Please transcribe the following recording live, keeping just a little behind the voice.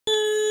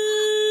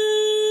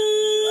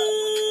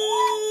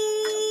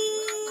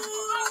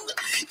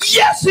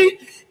Yes, it is.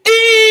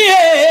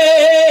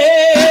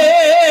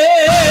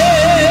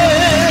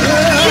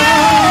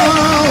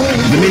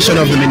 The mission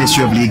of the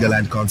Ministry of Legal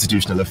and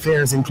Constitutional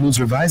Affairs includes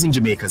revising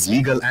Jamaica's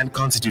legal and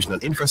constitutional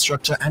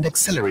infrastructure and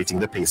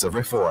accelerating the pace of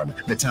reform.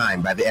 The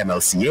time by the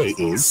MLCA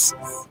is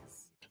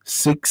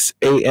 6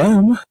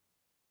 a.m.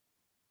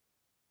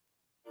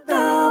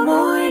 The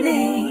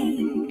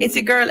morning. It's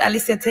your girl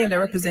Alicia Taylor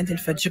representing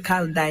for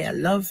Jucal Dyer.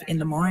 Love in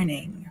the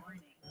morning.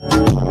 Come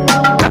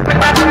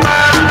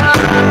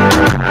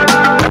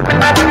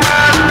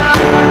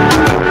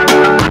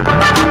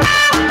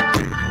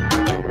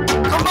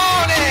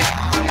on in.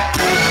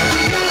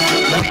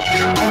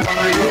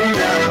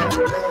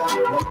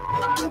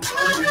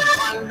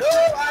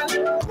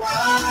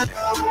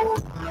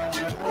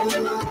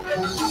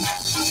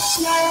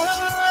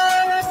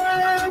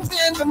 Love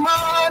in the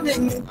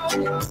morning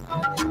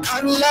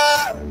and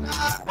love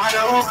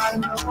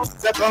 101.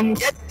 So come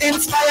get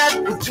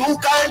inspired with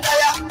Jucal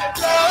Dyer.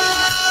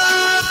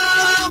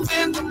 Love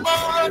in the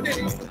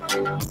morning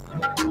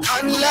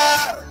and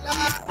love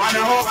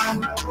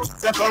 101.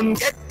 So come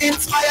get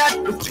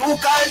inspired with Jucal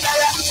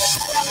Dyer.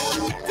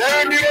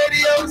 Turn the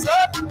radios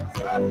up.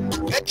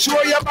 Make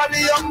sure your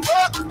body on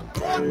board.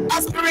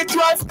 A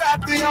spiritual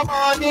start to your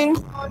morning.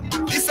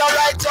 It's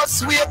alright,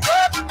 just wake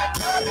up.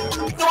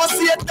 No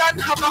Satan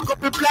have a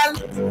couple plans,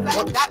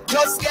 but that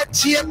just get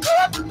shaped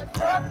up.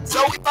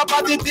 So if a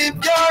positive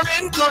you're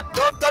in good,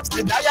 don't touch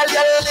the dial,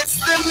 you're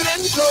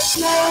listening to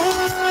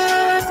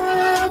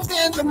love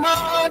in the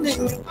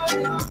morning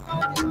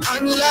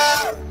and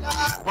love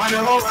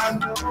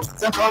 101.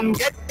 So come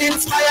get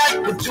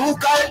inspired with Jucal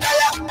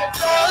Dyer.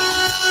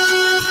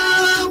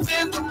 Love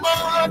in the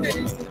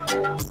morning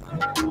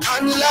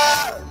and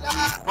love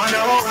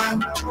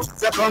 101.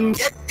 So come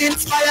get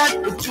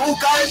inspired with Jucal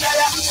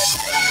Dyer.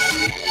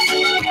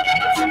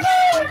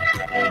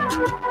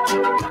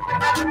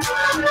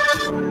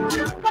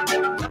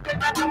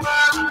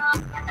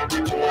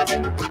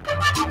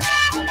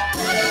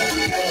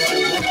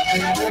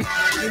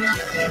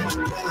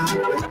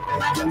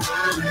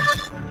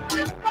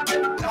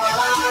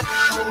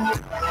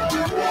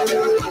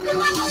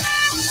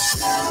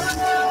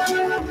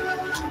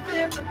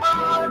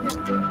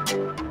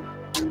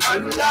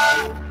 And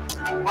love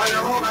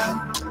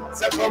 101.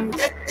 So come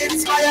get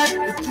inspired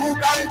with Jucal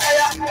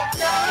Dyer.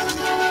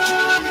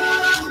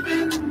 Love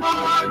in the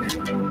morning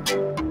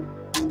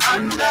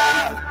and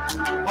love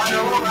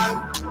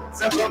 101.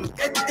 So come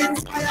get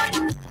inspired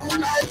with Jucal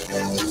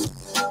Dyer.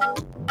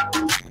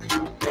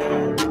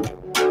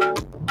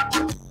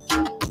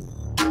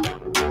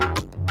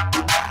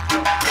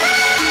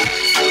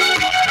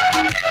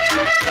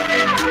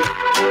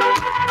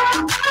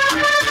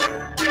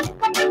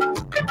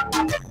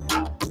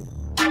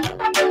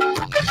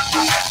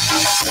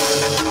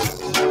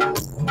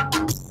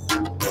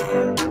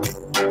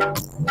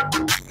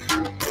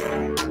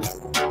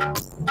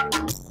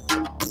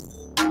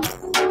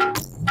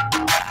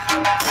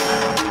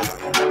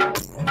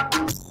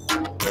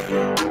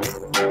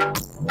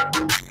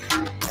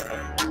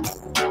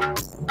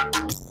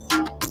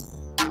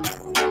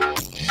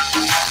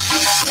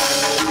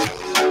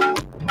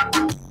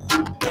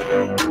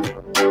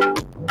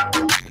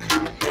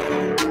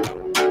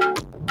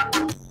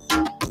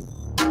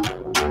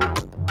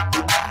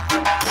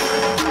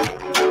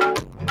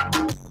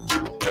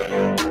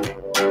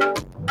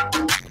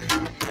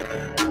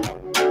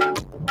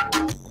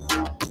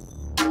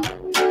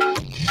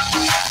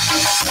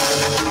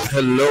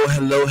 Hello.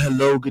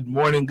 Good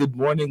morning. Good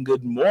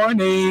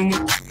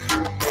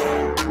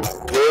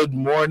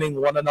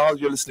morning, one and all.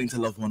 You're listening to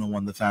Love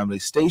 101, the family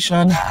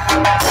station,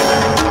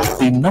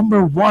 the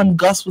number one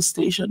gospel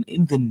station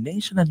in the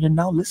nation, and you're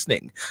now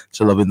listening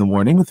to Love in the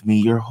Morning with me,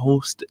 your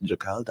host,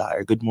 Jucal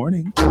Dyer. Good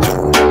morning.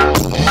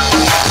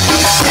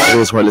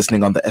 Those who are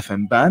listening on the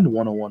FM band,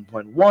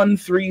 101.1,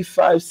 3,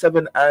 5,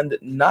 7, and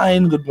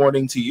 9, good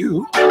morning to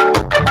you.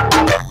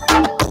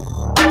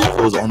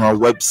 Those on our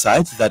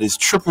website, that is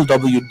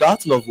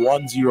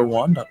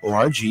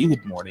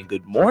www.love101.org.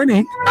 Good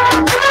morning.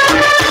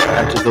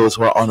 And to those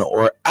who are on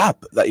our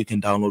app that you can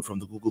download from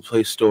the Google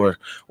Play Store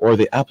or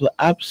the Apple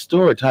App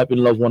Store, type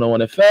in Love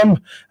 101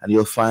 FM and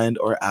you'll find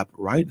our app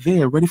right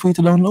there, ready for you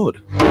to download.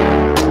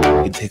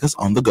 You can take us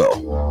on the go.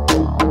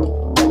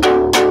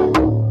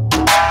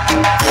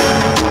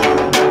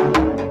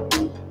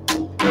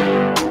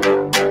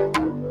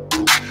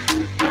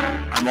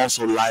 I'm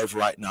also live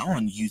right now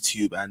on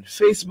YouTube and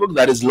Facebook.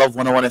 That is Love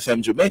 101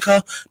 FM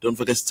Jamaica. Don't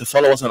forget to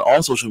follow us on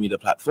all social media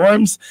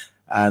platforms.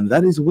 And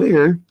that is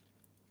where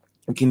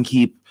you can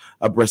keep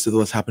abreast of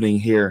what's happening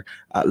here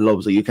at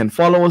Love. So you can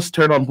follow us,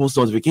 turn on post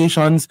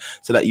notifications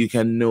so that you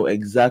can know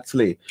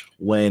exactly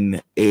when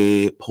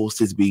a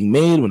post is being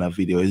made, when a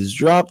video is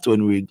dropped,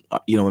 when when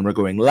we're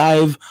going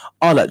live,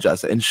 all that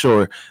jazz.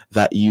 Ensure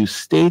that you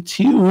stay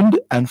tuned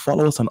and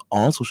follow us on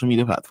all social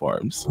media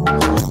platforms.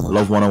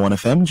 Love 101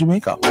 FM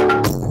Jamaica.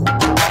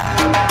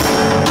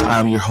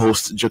 I'm your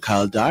host,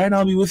 Jucal Dyer, and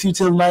I'll be with you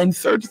till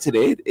 9:30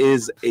 today. It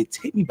is a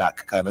take me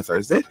back kind of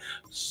Thursday.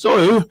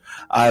 So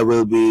I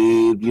will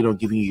be,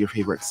 giving you your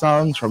favorite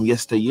songs from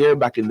yesteryear,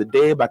 back in the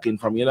day, back in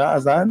from,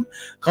 Azan.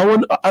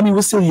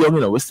 We're still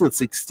young, we're still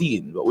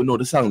 16, but we know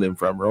the song them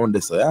from around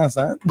this, so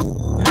Azan.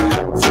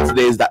 So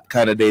today is that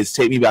kind of day. It's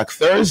Take Me Back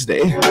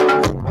Thursday.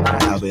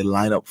 I have a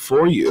lineup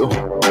for you.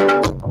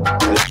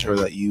 Make sure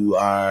that you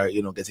are,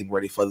 getting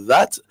ready for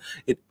that.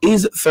 It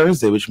is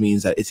Thursday, which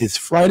means that it is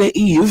Friday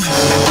Eve.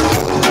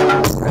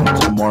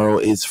 And tomorrow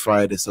is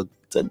Friday, so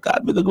to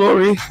God be the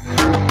glory.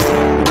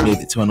 We made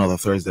it to another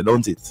Thursday,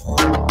 don't it?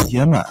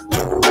 Yeah, man.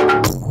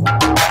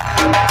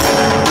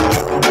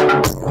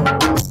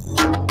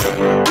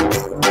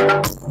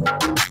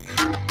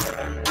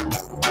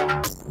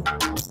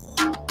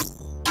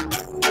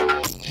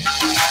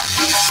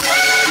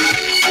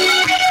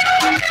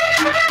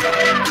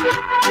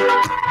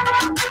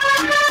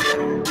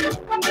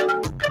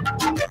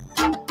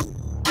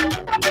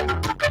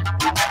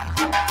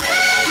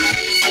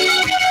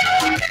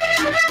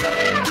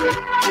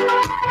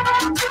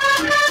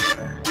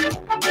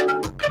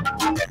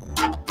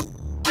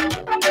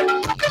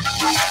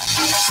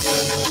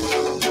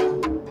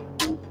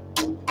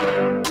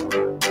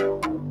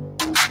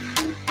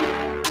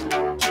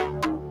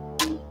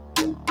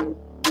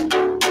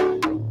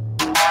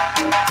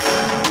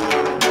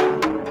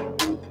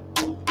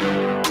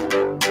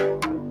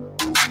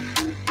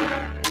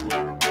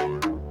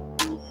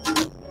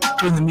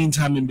 In the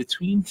meantime, in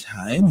between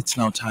time, it's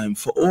now time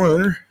for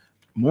our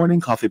morning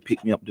coffee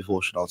pick-me-up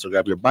devotional. So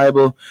grab your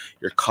Bible,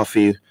 your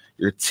coffee,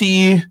 your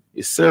tea,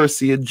 your syrup,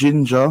 your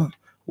ginger,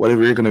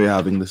 whatever you're going to be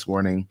having this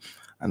morning,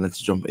 and let's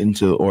jump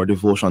into our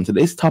devotion.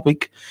 Today's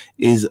topic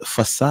is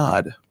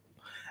facade,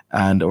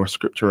 and our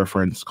scripture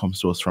reference comes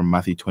to us from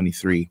Matthew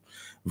 23,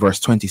 verse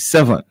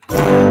 27.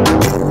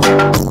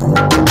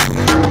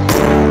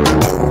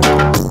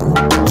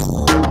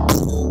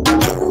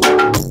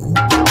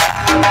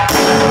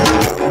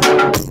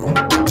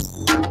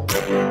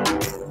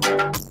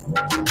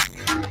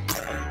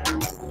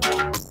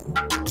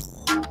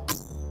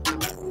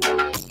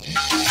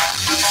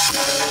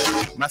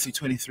 Matthew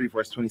 23,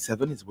 verse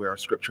 27 is where our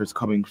scripture is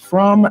coming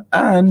from.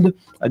 And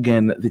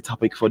again, the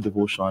topic for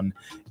devotion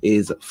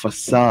is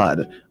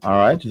facade. All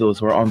right. Those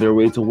who are on their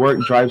way to work,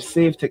 drive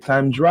safe, take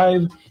time,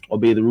 drive,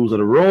 obey the rules of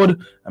the road,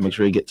 and make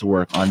sure you get to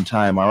work on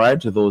time. All right.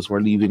 To those who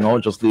are leaving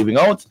out, just leaving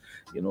out,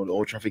 the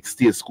old traffic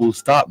stay, school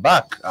start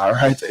back. All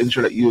right. To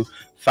ensure that you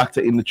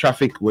factor in the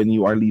traffic when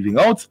you are leaving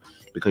out,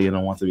 because you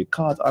don't want to be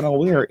caught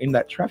unaware in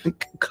that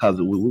traffic,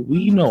 because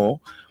we know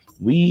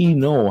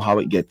how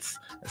it gets,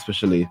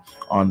 especially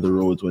on the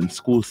roads when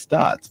school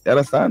starts. You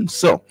understand?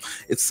 So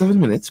it's 7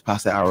 minutes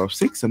past the hour of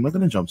 6, and we're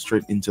going to jump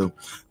straight into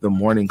the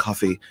morning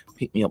coffee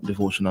pick me up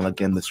devotional.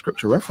 Again, the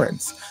scripture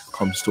reference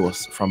comes to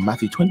us from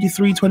Matthew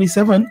 23,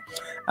 27,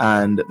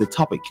 and the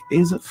topic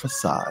is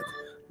facade.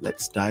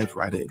 Let's dive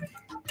right in.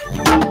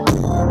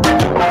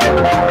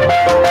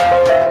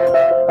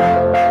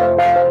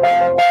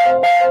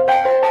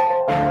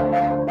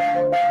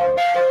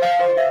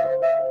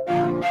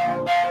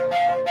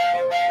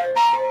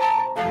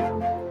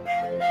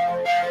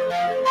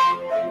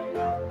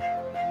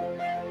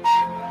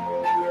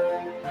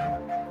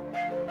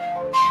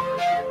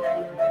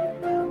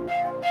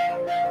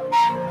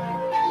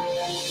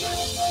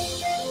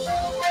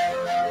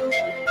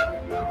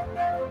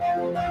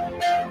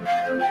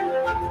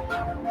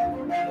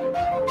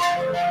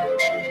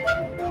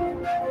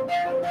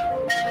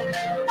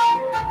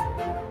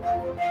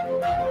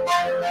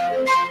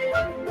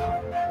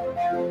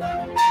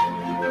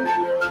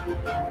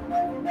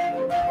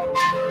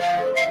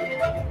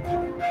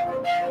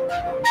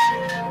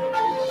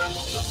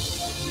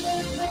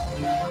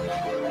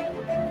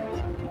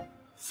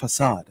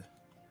 Facade.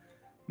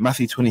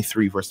 Matthew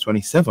 23, verse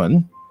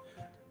 27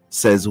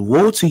 says,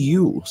 "Woe to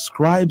you,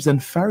 scribes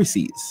and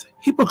Pharisees,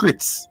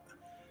 hypocrites!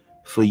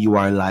 For you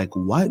are like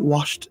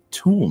whitewashed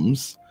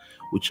tombs,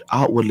 which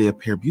outwardly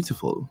appear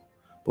beautiful,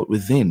 but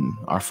within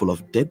are full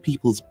of dead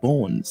people's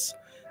bones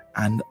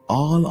and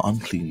all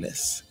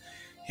uncleanness."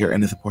 Here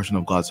endeth a portion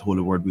of God's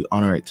holy word. We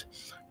honor it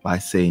by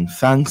saying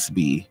thanks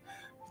be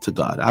to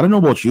God. I don't know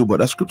about you, but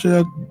that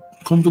scripture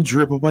come to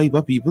drip up by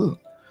people.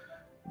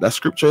 That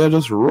scripture is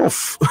just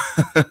rough.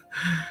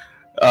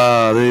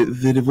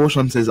 The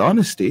devotion says,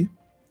 honesty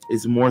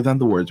is more than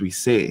the words we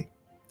say.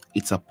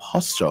 It's a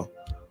posture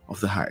of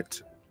the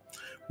heart.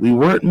 We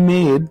weren't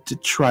made to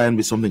try and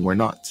be something we're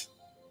not.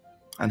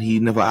 And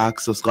God never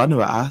asks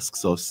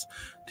us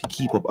to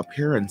keep up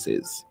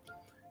appearances.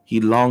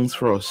 He longs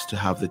for us to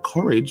have the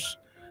courage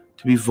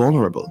to be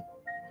vulnerable.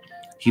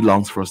 He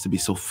longs for us to be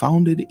so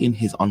founded in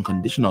his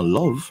unconditional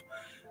love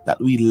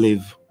that we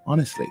live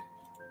honestly.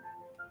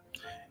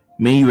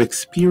 May you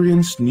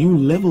experience new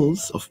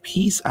levels of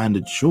peace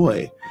and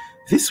joy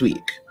this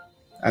week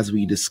as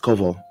we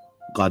discover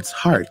God's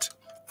heart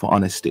for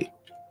honesty.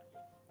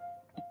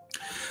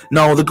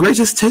 Now, the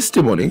greatest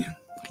testimony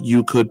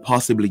you could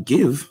possibly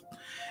give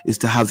is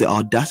to have the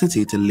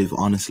audacity to live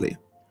honestly.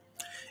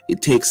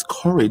 It takes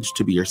courage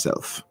to be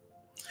yourself.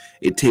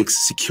 It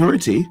takes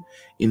security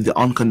in the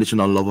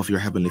unconditional love of your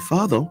Heavenly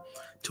Father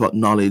to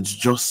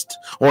acknowledge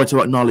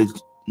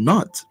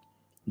not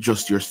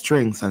just your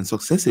strengths and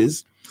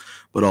successes,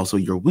 but also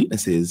your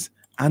weaknesses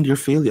and your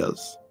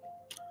failures.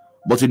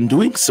 But in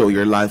doing so,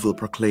 your life will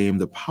proclaim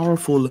the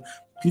powerful,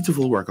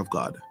 beautiful work of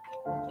God.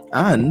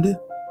 And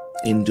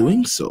in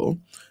doing so,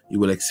 you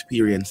will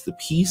experience the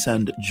peace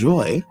and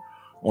joy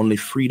only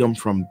freedom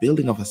from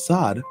building a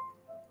facade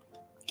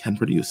can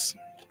produce.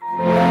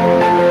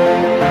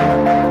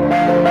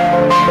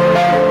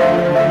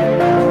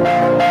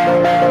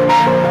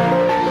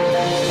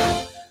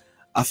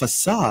 A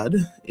facade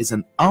is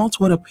an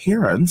outward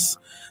appearance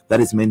that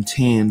is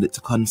maintained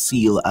to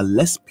conceal a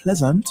less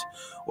pleasant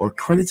or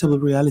creditable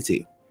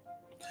reality.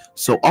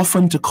 So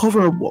often, to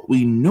cover what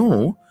we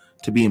know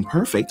to be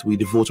imperfect, we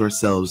devote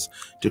ourselves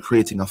to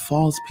creating a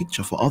false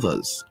picture for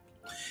others.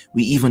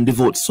 We even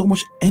devote so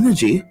much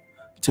energy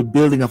to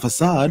building a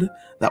facade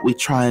that we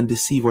try and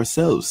deceive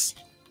ourselves.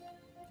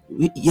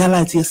 You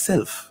lie to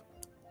yourself.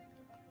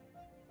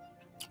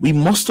 We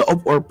muster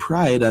up our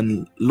pride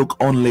and look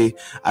only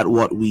at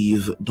what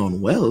we've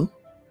done well,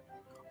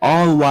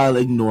 all while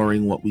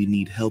ignoring what we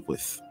need help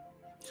with.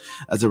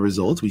 As a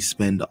result, we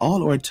spend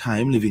all our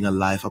time living a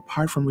life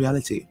apart from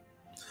reality.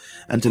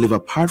 And to live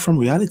apart from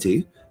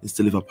reality is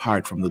to live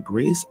apart from the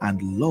grace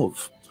and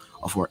love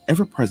of our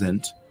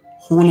ever-present,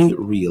 holy,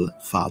 real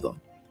Father.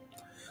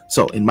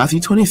 So in Matthew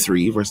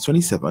 23, verse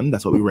 27,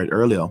 that's what we read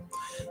earlier,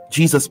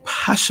 Jesus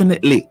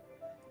passionately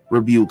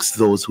rebukes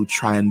those who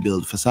try and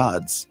build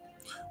facades.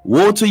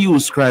 Woe to you,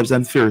 scribes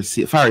and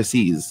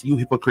Pharisees, you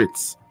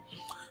hypocrites!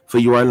 For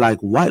you are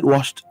like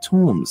whitewashed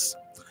tombs,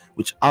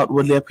 which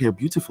outwardly appear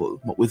beautiful,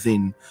 but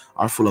within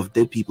are full of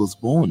dead people's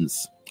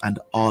bones and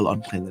all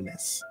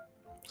uncleanliness.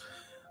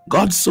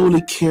 God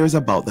solely cares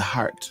about the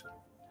heart.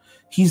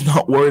 He's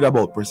not worried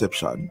about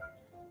perception.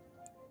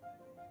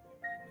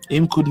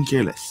 Him couldn't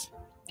care less.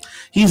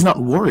 He's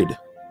not worried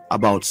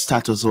about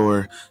status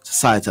or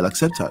societal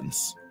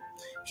acceptance.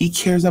 He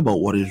cares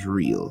about what is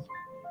real.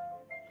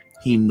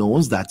 He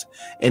knows that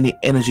any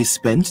energy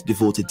spent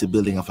devoted to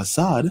building a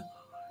facade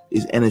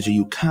is energy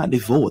you can't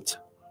devote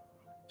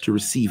to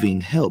receiving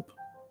help,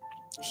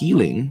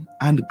 healing,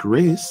 and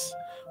grace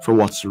for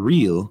what's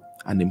real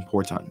and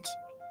important.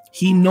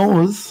 He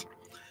knows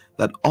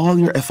that all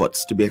your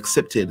efforts to be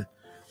accepted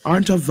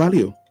aren't of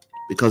value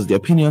because the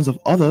opinions of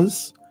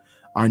others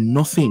are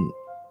nothing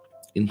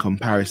in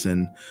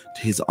comparison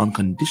to his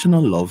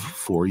unconditional love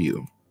for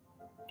you.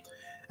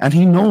 And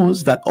he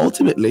knows that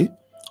ultimately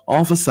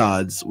all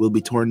facades will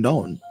be torn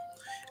down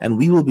and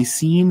we will be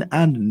seen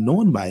and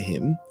known by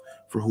him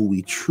for who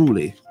we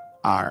truly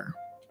are.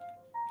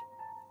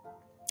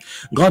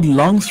 God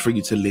longs for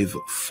you to live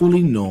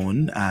fully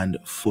known and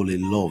fully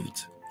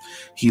loved.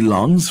 He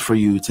longs for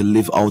you to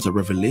live out a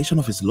revelation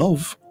of his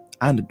love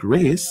and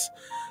grace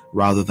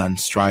rather than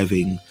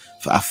striving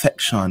for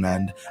affection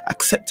and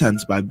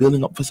acceptance by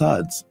building up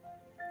facades.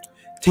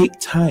 Take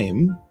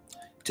time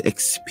to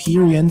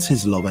experience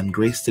his love and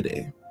grace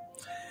today.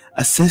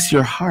 Assess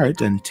your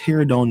heart and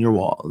tear down your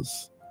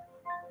walls.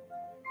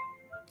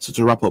 So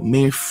to wrap up,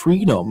 may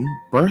freedom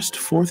burst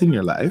forth in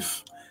your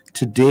life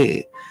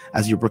today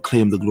as you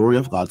proclaim the glory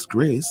of God's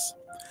grace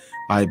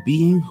by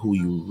being who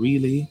you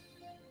really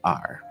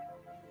are.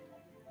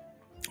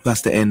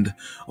 That's the end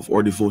of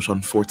our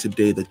devotion for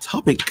today. The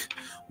topic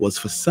was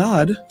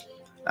facade,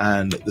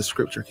 and the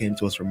scripture came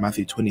to us from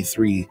Matthew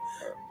 23,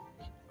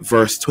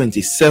 verse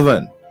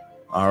 27.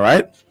 All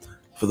right.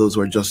 For those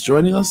who are just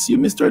joining us, you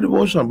missed our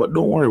devotion, but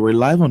don't worry, we're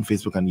live on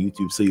Facebook and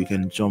YouTube, so you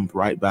can jump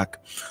right back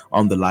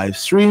on the live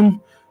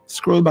stream,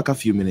 scroll back a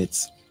few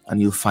minutes,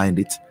 and you'll find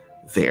it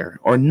there.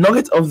 Our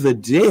nugget of the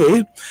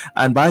day,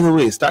 and by the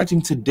way,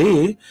 starting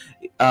today,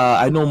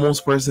 I know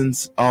most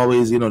persons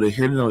always, they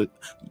hear the nugget.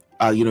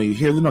 You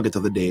hear the nugget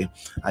of the day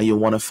and you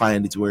want to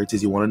find it where it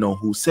is. You want to know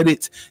who said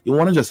it. You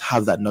want to just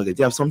have that nugget.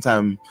 You have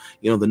sometimes,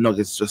 the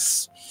nuggets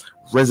just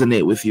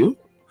resonate with you.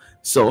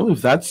 So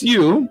if that's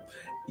you,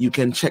 you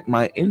can check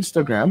my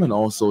Instagram and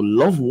also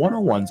Love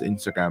 101's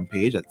Instagram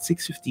page at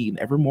 6:15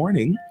 every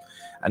morning,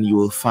 and you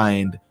will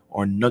find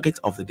our nugget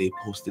of the day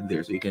posted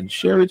there. So you can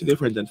share it with your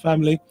friends and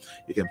family.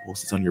 You can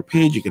post it on your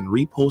page. You can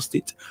repost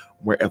it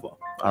wherever.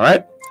 All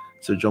right.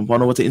 So jump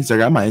on over to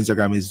Instagram. My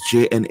Instagram is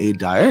Jucal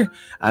Dyer,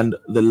 and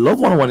the Love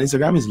 101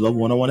 Instagram is Love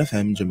 101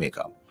 FM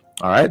Jamaica.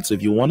 All right. So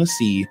if you want to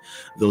see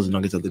those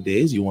nuggets of the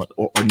days, or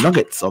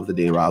nuggets of the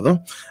day rather,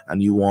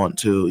 and you want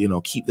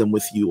to keep them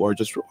with you, or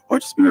just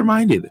be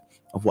reminded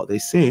of what they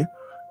say,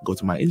 go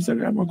to my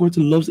Instagram or go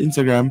to Love's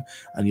Instagram,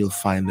 and you'll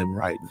find them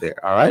right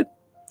there. All right.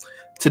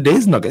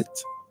 Today's nugget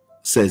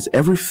says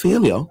every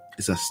failure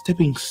is a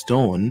stepping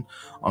stone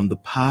on the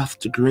path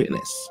to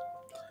greatness.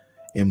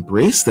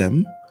 Embrace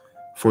them,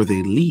 for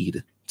they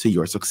lead to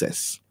your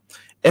success.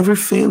 Every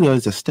failure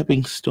is a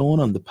stepping stone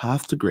on the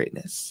path to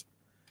greatness.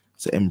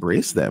 So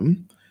embrace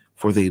them,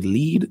 for they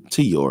lead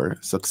to your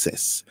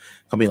success.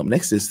 Coming up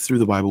next is Through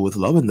the Bible with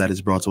Love, and that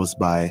is brought to us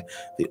by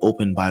the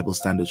Open Bible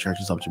Standard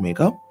Churches of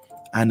Jamaica.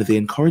 and they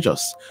encourage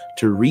us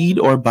to read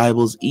our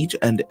Bibles each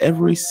and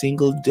every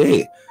single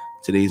day.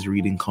 Today's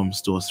reading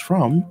comes to us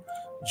from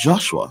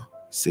Joshua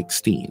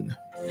 16.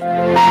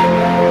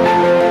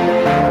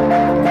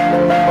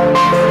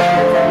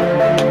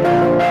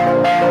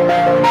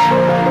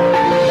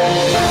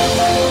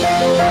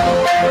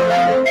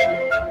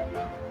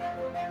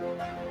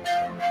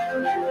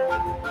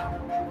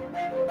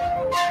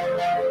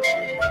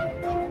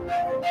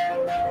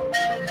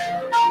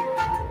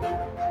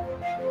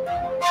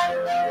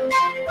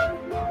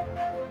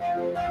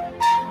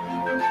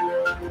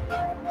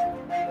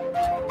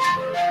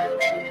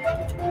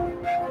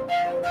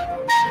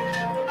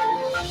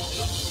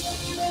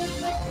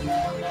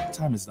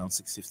 Time is now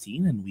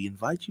 6:15, and we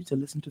invite you to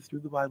listen to Through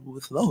the Bible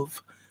with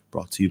Love,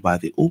 brought to you by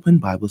the Open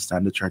Bible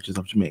Standard Churches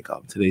of Jamaica.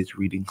 Today's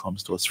reading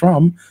comes to us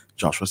from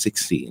Joshua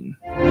 16.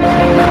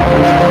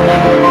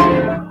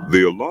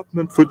 The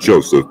allotment for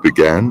Joseph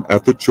began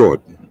at the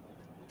Jordan,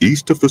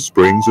 east of the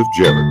springs of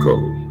Jericho,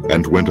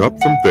 and went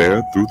up from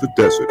there through the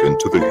desert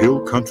into the hill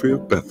country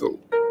of Bethel.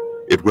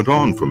 It went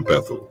on from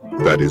Bethel,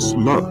 that is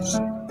Luz,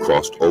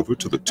 crossed over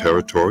to the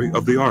territory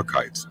of the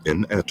Archites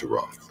in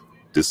Ataroth,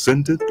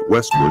 descended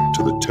westward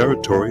to the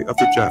territory of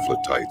the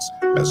Japhletites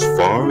as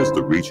far as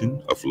the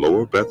region of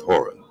Lower Beth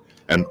Horon,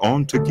 and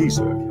on to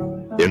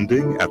Gezer,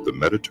 ending at the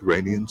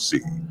Mediterranean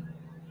Sea.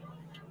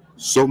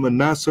 So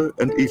Manasseh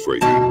and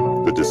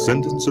Ephraim, the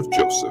descendants of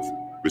Joseph,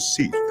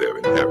 received their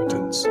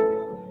inheritance.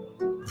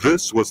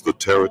 This was the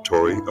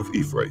territory of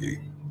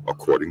Ephraim,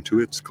 according to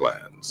its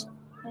clans.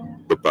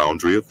 The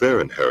boundary of their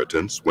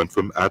inheritance went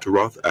from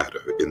Ataroth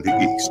Adar in the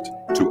east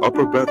to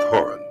Upper Beth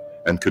Horon,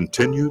 and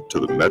continued to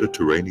the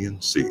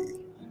Mediterranean Sea.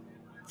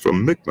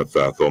 From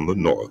Mikmethath on the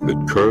north it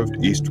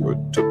curved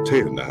eastward to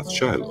Taanath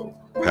Shiloh,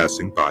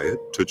 passing by it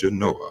to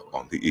Genoa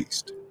on the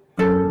east.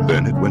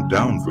 Then it went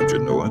down from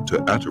Genoa to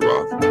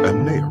Ataroth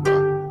and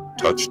Naarah,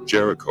 touched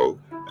Jericho,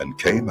 and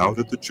came out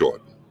at the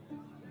Jordan.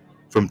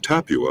 From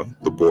Tapua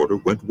the border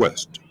went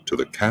west to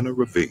the Cana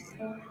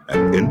Ravine,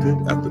 and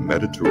ended at the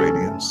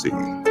Mediterranean Sea.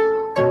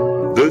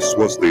 This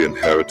was the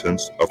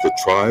inheritance of the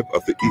tribe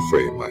of the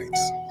Ephraimites,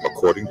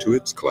 according to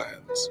its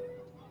clans.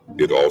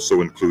 It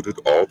also included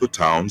all the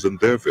towns and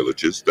their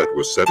villages that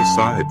were set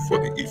aside for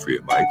the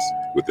Ephraimites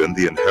within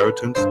the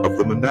inheritance of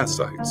the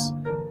Manassites.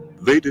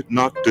 They did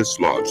not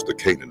dislodge the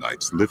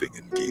Canaanites living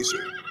in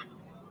Gezer.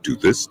 To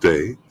this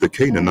day, the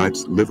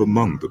Canaanites live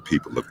among the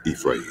people of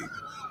Ephraim,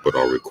 but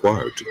are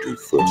required to do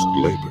forced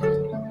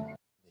labor.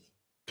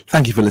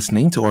 Thank you for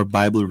listening to our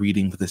Bible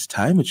reading for this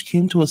time, which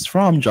came to us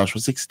from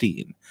Joshua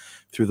 16.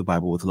 Through the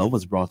Bible with Love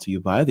was brought to you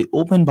by the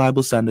Open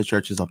Bible Standard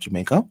Churches of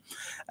Jamaica,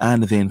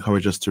 and they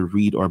encourage us to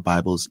read our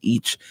Bibles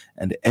each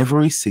and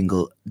every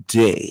single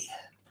day.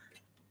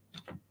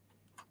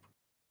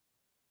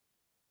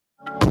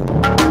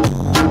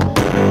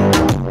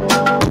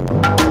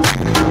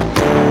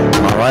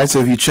 Alright, so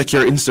if you check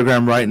your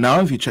Instagram right now,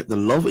 if you check the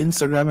Love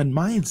Instagram and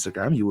my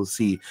Instagram, you will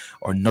see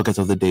our nugget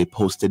of the day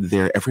posted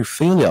there. Every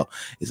failure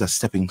is a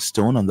stepping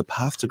stone on the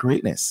path to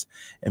greatness.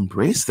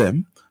 Embrace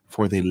them,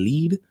 for they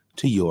lead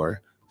to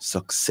your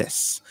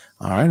success.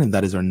 All right, and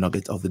that is our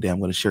nugget of the day. I'm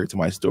going to share it to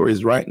my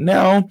stories right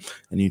now,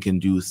 and you can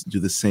do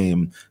the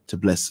same to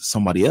bless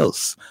somebody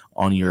else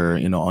on your,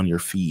 on your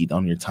feed,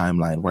 on your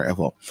timeline,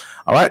 wherever. All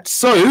right,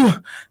 so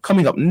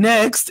coming up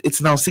next,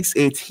 it's now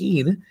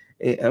 6:18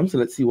 a.m. So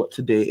let's see what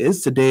today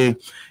is. Today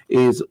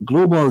is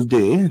Global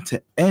Day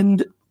to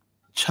End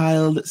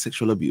Child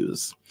Sexual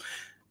Abuse.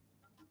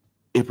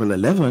 April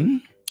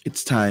 11,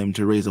 it's time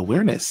to raise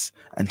awareness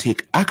and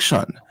take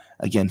action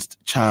against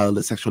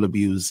child sexual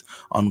abuse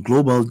on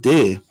Global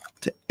Day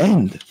to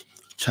End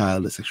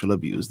Child Sexual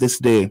Abuse. This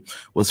day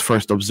was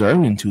first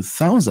observed in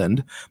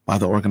 2000 by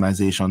the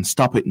organization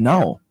Stop It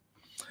Now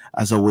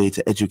as a way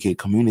to educate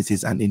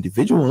communities and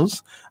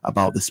individuals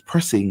about this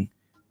pressing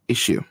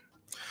issue.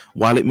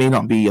 While it may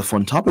not be a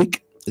fun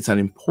topic, it's an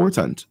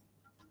important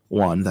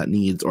one that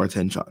needs our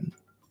attention.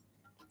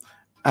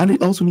 And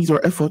it also needs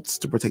our efforts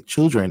to protect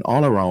children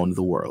all around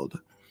the world.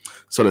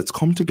 So let's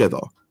come together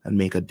and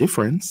make a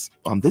difference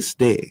on this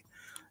day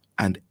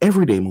and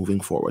every day moving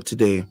forward.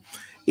 Today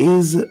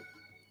is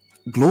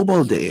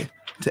Global Day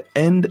to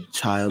End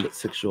Child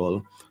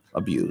Sexual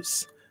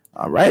Abuse.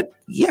 All right?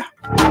 Yeah.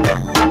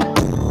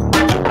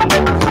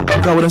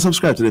 Because when I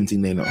subscribe to them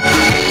thing, they know.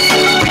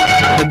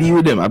 I deal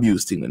with them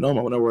abuse thing. No, I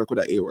want to work with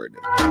the A word.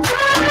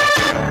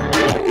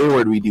 The A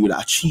word we deal with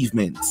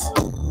achievements.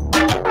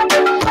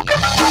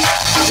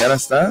 You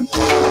understand?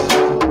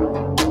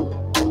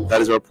 That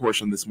is our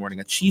portion this morning.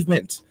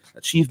 Achievements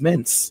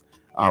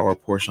are our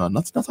portion.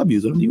 Not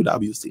abuse. I don't deal with the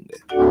abuse thing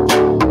there.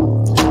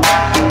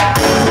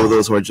 For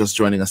those who are just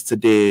joining us,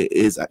 today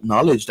is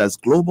acknowledged as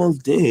Global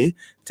Day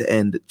to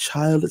End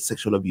Child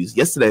Sexual Abuse.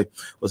 Yesterday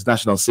was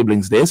National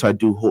Siblings Day, so I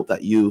do hope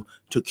that you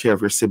took care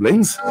of your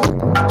siblings.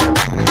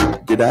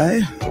 Did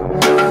I?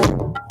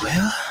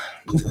 Well,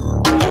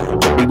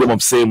 bring them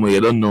up same way. I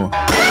don't know.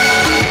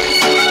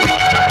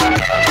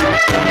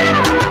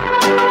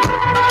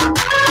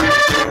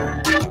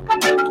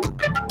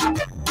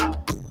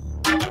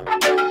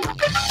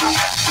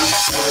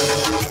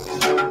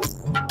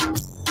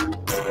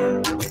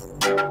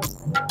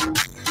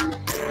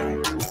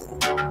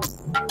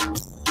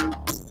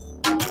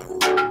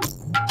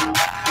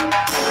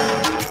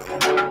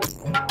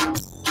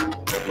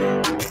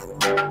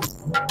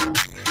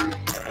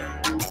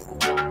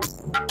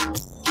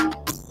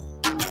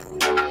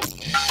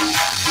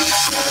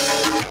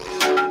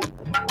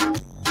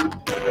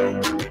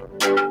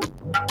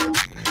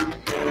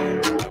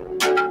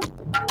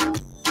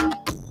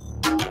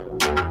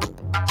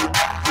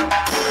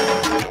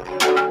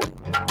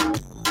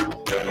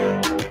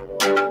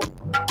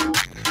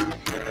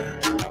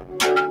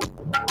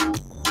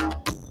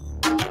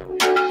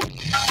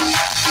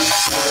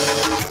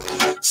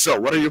 So,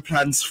 what are your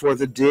plans for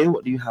the day?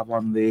 What do you have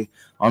on the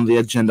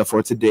agenda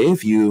for today?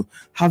 If you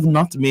have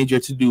not made your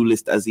to-do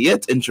list as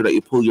yet, ensure that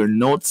you pull your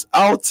notes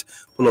out,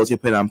 pull out your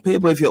pen and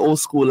paper. If you're old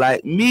school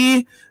like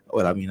me,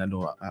 well, I mean,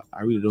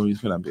 I really don't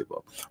use pen and paper,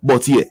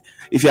 but yeah,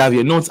 if you have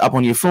your notes up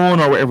on your phone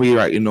or wherever you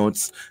write your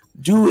notes,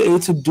 do a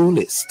to-do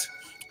list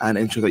and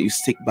ensure that you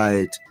stick by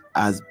it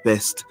as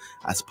best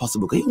as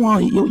possible. Cause you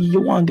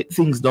want to get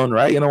things done,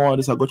 right? You don't want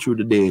to just go through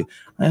the day.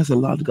 And I say,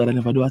 Lord God, I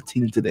never do a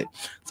thing today.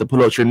 So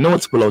pull out your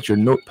notes, pull out your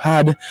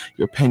notepad,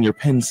 your pen, your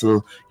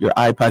pencil, your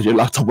iPad, your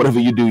laptop, whatever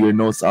you do your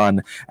notes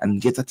on,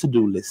 and get a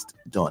to-do list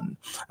done.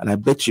 And I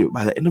bet you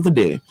by the end of the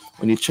day,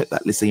 when you check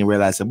that list and you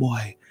realize,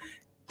 boy,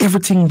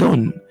 everything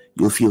done,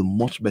 you'll feel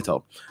much better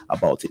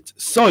about it.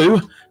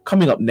 So,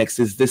 coming up next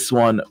is this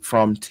one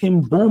from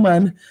Tim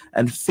Bowman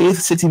and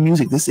Faith City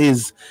Music. This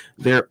is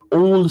their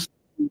old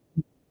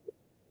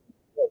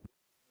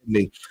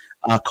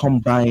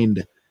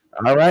combined.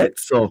 All right,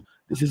 so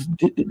this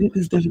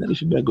definitely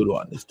should be a good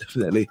one. This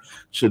definitely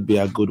should be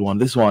a good one.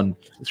 This one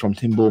is from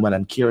Tim Bowman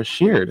and Kira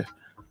Sheard,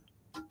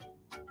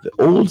 the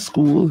old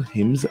school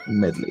hymns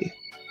medley.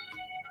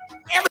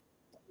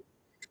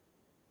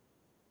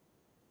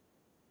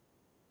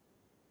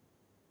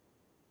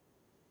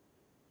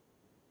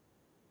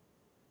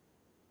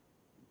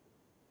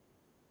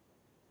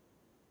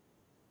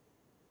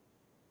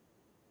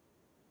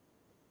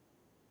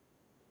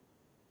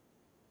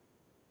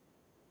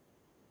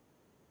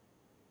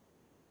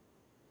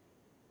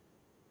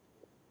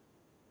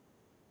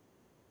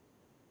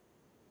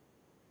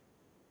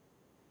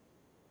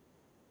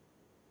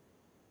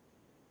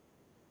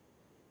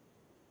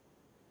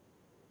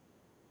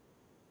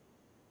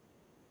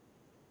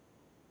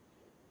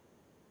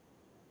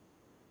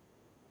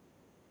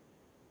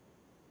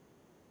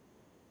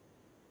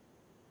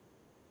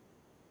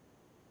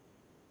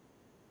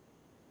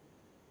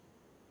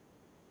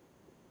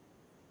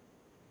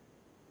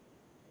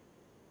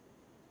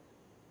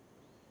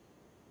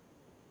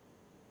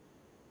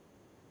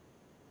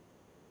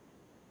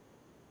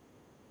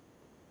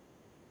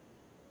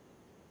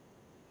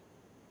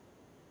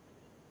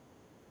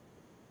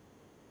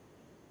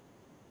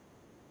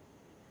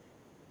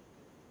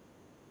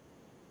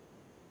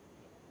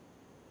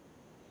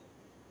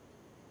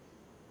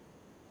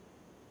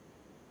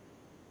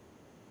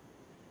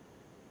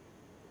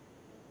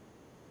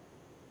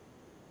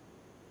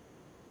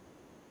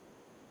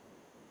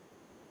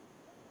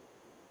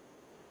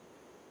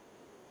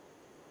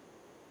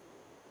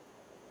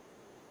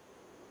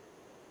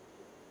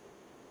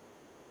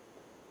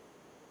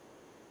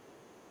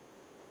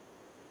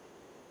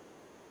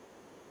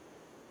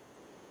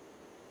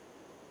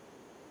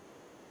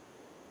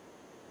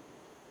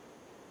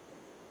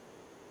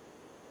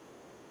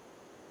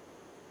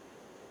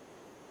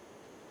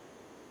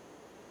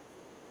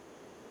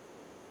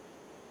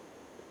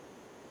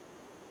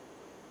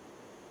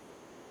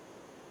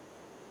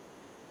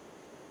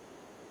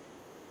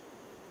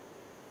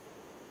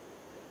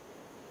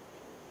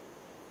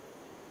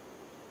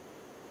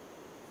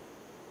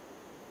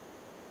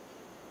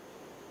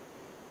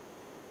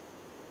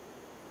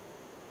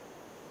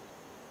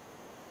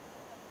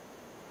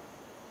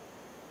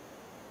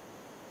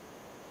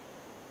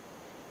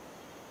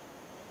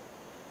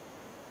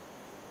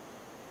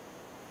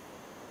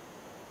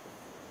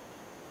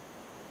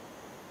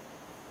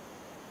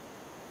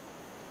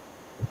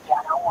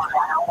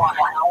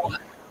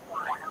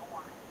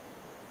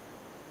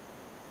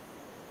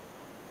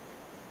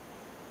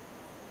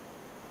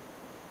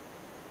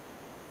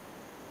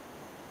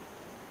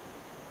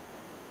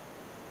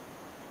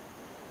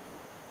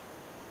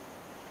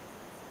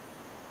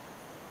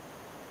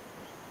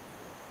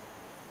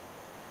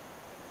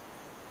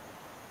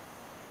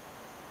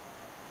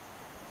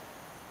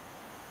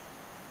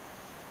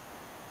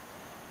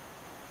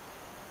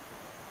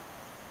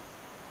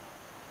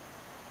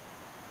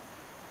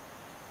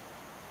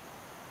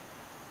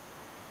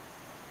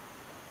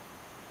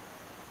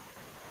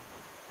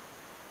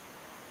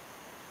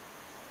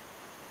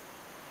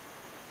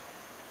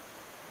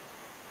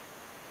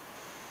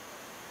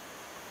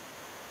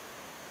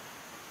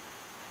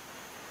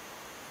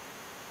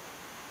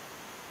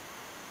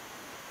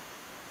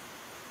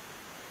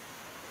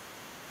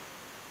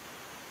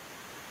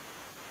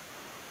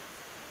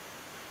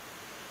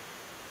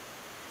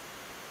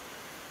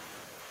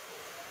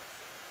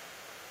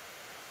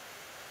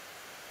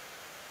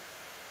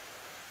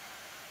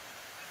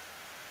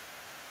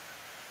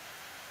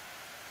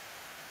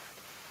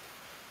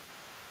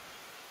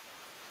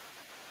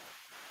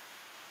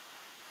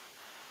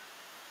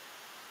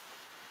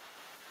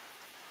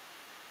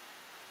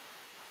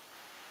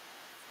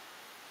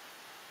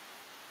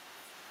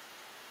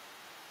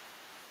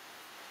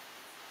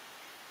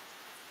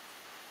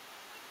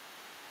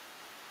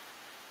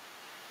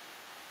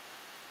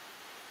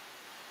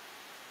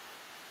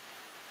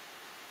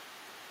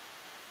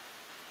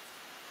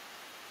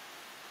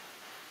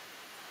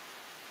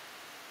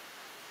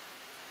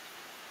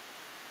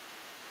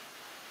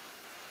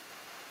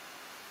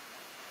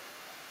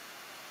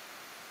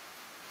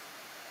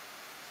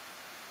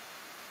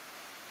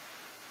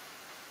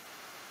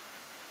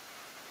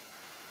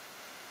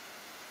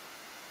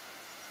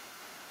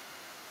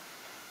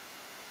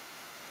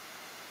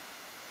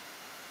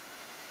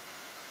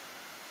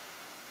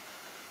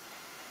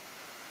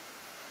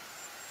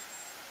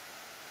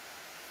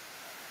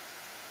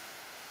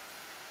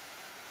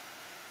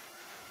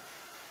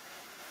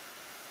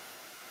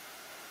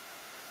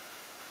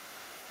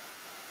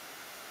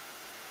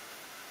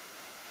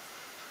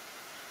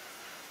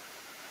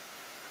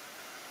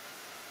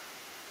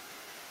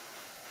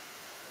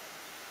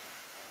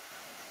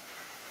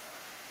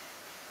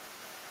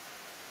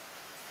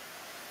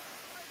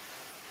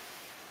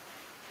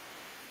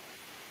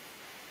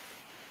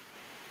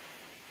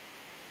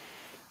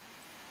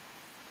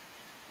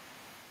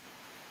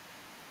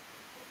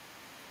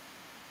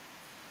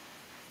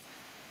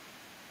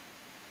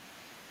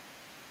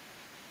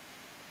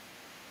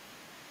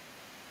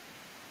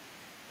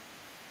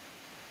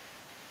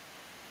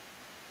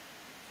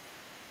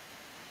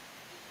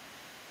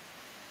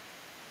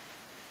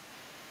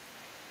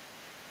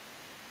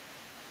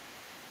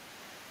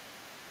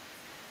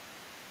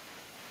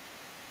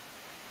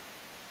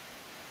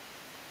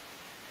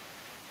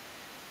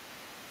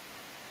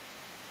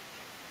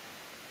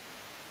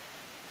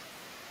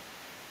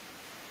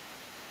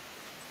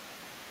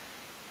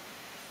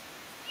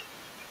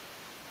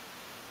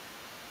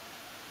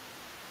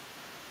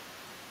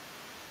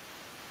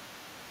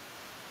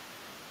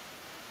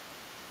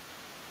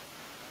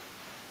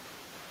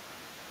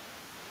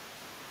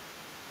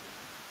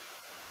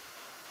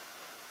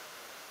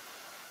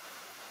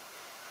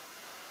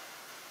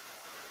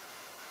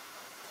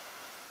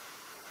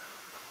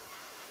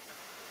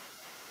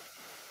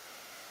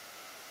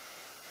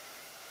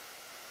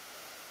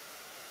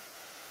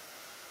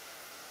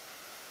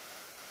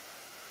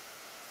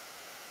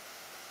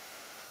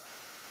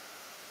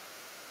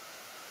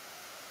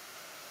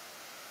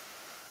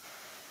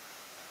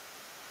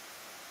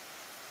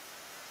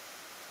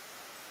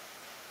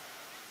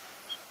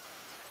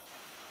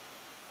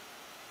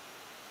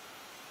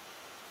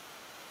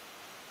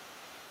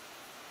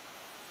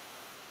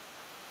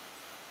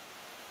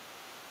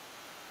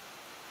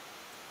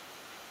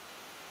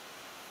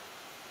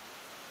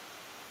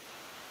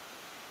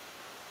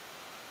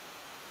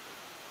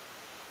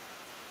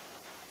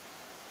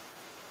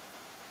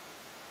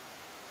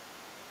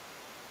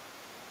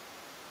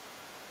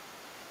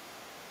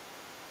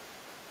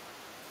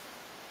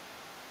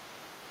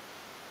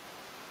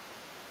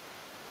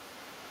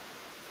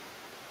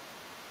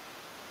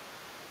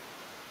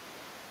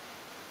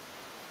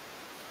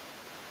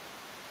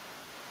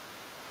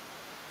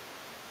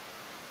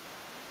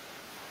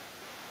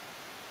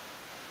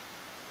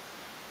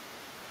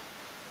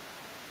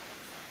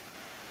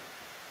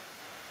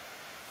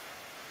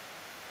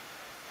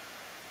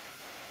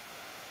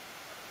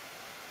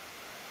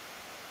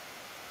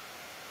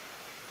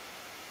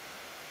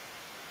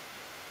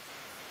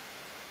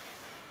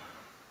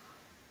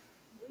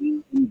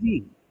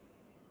 indeed.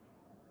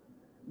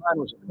 Mine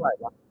was a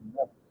quiet life.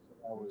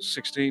 I was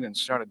 16 and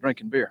started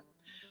drinking beer.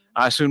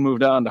 I soon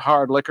moved on to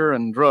hard liquor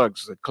and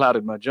drugs that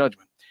clouded my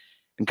judgment.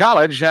 In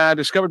college, I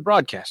discovered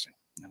broadcasting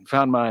and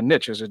found my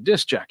niche as a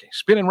disc jockey,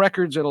 spinning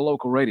records at a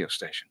local radio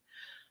station.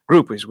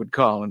 Groupies would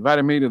call,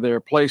 inviting me to their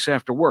place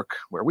after work,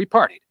 where we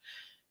partied.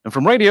 And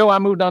from radio, I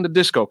moved on to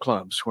disco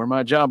clubs, where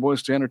my job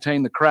was to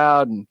entertain the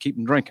crowd and keep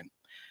them drinking.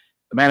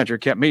 The manager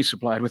kept me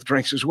supplied with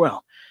drinks as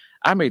well.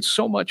 I made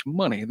so much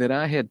money that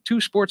I had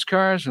 2 sports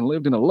cars and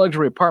lived in a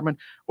luxury apartment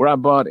where I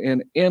bought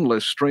an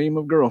endless stream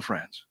of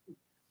girlfriends.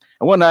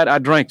 And one night, I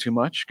drank too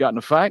much, got in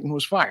a fight, and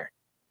was fired.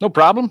 No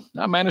problem.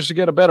 I managed to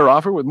get a better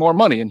offer with more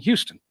money in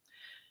Houston.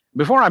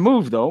 Before I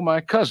moved, though,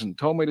 my cousin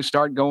told me to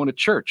start going to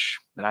church,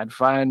 that I'd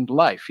find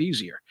life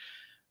easier.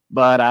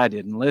 But I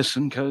didn't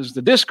listen because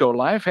the disco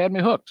life had me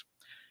hooked.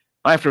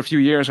 After a few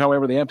years,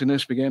 however, the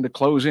emptiness began to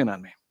close in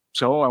on me.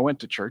 So I went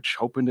to church,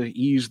 hoping to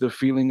ease the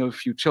feeling of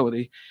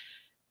futility,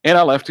 and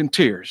I left in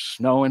tears,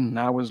 knowing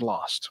I was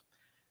lost.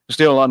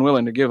 Still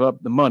unwilling to give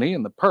up the money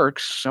and the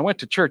perks, I went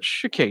to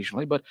church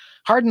occasionally, but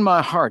hardened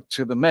my heart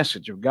to the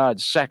message of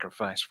God's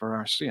sacrifice for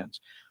our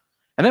sins.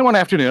 And then one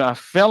afternoon, I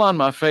fell on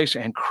my face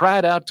and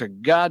cried out to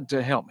God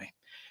to help me.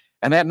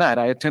 And that night,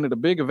 I attended a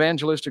big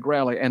evangelistic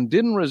rally and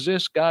didn't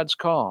resist God's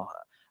call.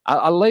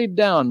 I laid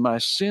down my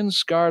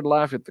sin-scarred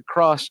life at the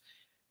cross,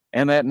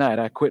 and that night,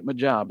 I quit my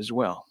job as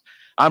well.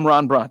 I'm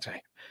Ron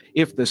Bronte.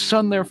 If the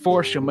Son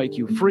therefore shall make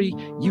you free,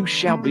 you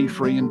shall be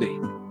free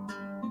indeed.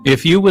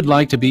 If you would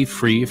like to be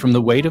free from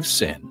the weight of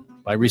sin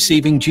by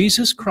receiving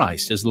Jesus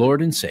Christ as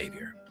Lord and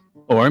Savior,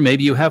 or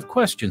maybe you have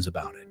questions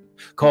about it,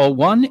 call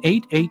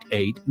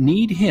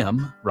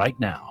 1-888-NEED-HIM right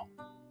now.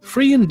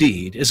 Free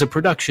Indeed is a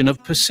production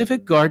of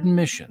Pacific Garden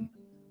Mission,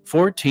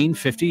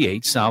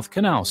 1458 South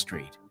Canal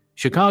Street,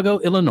 Chicago,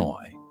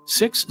 Illinois,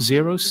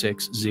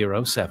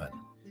 60607.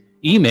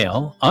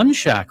 Email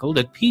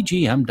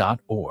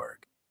unshackled@pgm.org.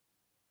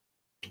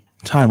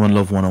 Time on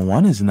Love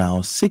 101 is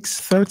now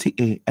 6:30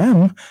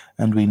 a.m.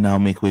 and we now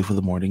make way for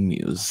the morning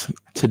news.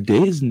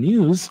 Today's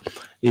news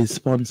is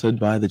sponsored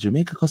by the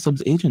Jamaica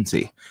Customs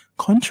Agency,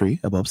 country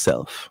above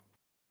self.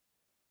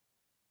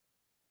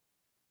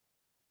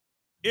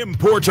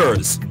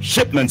 Importers,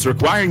 shipments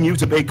requiring you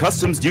to pay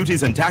customs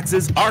duties and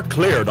taxes are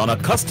cleared on a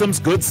customs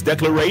goods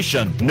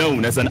declaration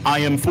known as an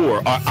IM4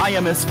 or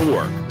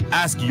IMS4.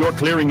 Ask your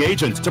clearing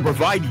agent to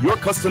provide your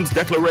customs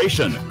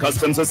declaration,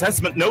 customs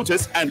assessment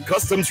notice, and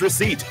customs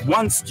receipt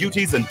once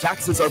duties and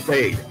taxes are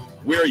paid.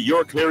 Where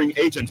your clearing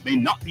agent may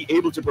not be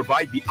able to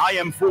provide the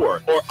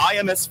IM4 or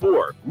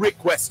IMS4,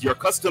 request your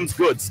customs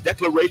goods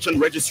declaration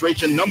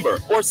registration number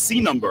or C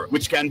number,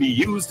 which can be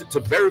used to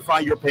verify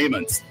your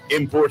payments.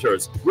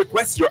 Importers,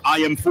 request your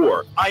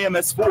IM4,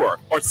 IMS4,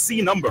 or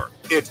C number.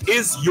 It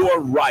is your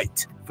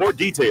right. For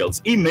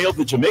details, email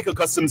the Jamaica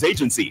Customs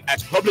Agency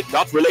at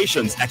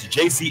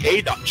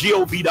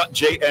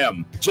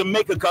public.relations@jca.gov.jm.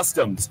 Jamaica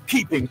Customs,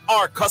 keeping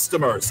our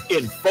customers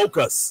in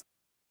focus.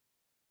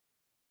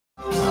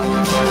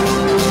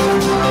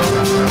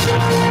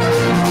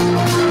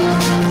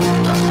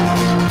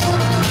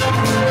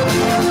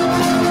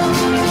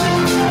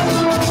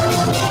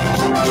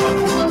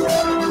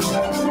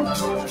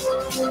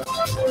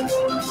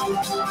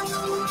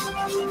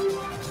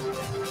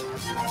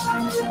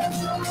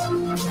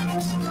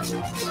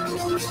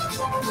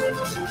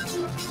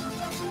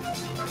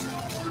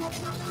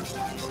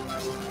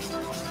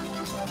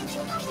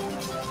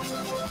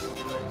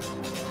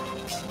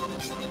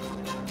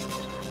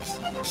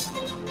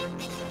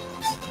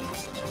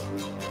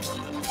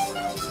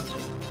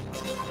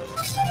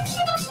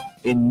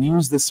 In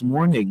news this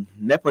morning,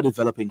 NEPA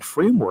developing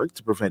framework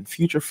to prevent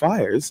future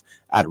fires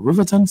at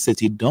Riverton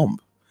City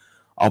Dump.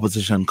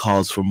 Opposition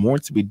calls for more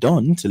to be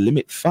done to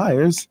limit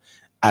fires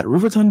at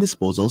Riverton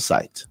disposal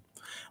site.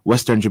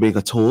 Western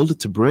Jamaica told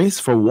to brace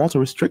for water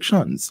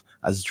restrictions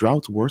as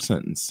drought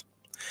worsens.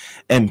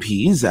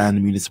 MPs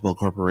and municipal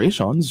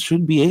corporations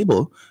should be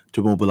able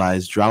to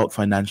mobilize drought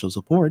financial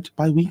support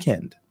by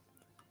weekend.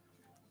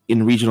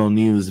 In regional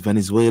news,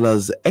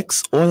 Venezuela's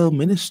ex-oil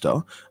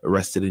minister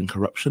arrested in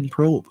corruption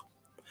probe.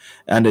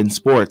 And in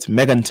sport,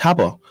 Megan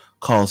Tabo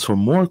calls for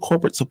more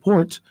corporate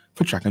support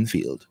for track and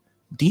field.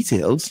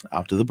 Details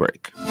after the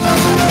break.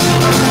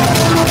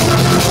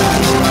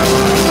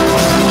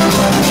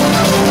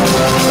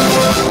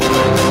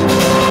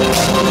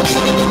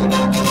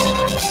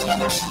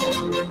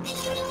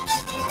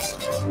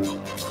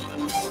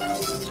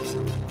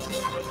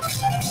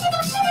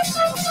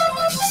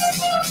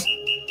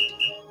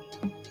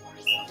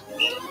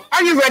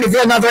 Are you ready for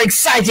another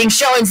exciting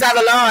showing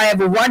Saturday Live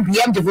 1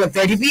 p.m. to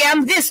 4:30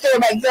 p.m. this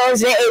throwback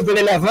Thursday, April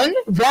 11?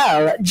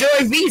 Well, Joy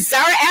V,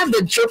 Sarah, and the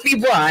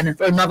Trippy One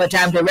for another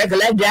time to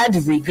recollect and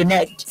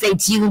reconnect. Stay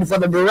tuned for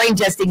the brain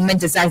testing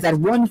menticise at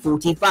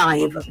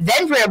 1:45.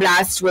 Then prayer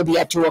blasts will be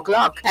at 2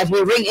 o'clock as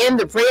we ring in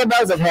the prayer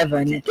bells of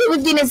heaven.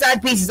 With the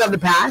inside pieces of the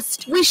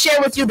past, we share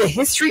with you the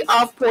history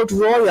of Port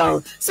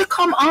Royal. So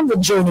come on the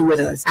journey with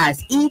us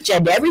as each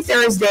and every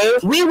Thursday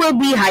we will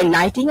be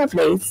highlighting a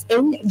place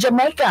in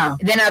Jamaica.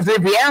 Then at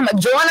 3 p.m.,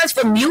 join us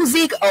for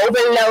Music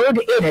Overload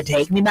in a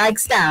Take Me Back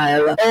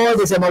style. All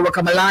this and more will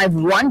come alive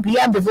 1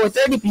 p.m. to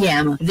 4:30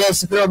 p.m.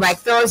 This Throwback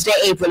Thursday,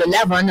 April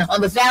 11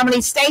 on the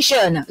family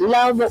station,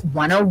 Love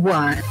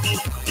 101.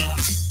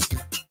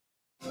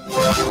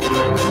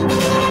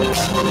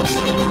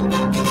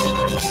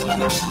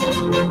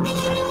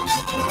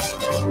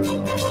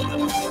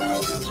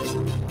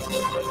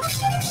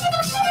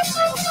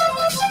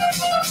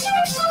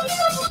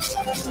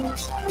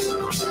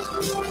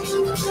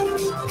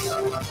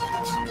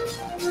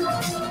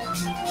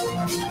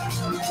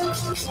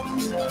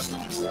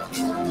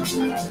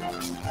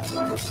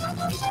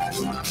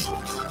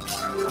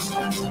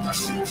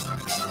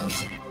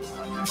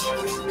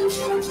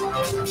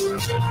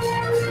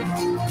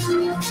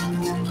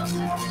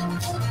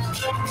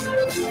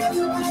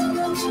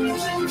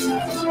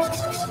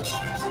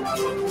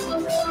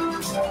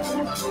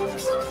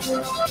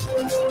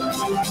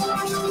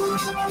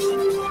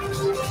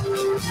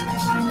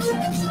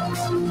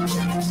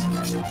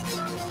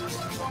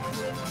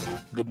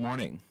 Good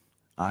morning.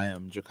 I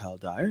am Jucal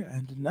Dyer,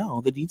 and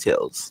now the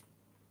details.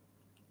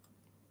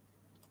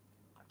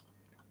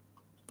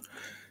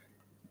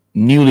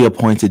 Newly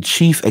appointed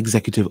Chief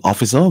Executive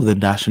Officer of the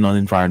National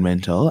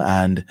Environmental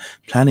and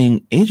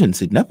Planning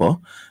Agency, NEPA,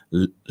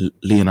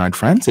 Leonard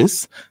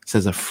Francis,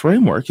 says a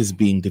framework is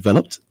being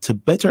developed to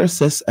better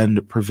assess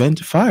and prevent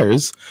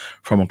fires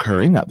from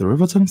occurring at the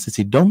Riverton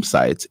City dump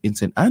site in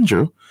St.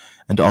 Andrew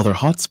and other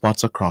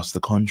hotspots across the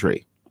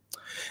country.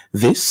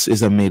 This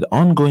is amid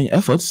ongoing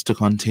efforts to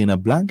contain a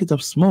blanket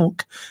of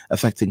smoke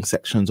affecting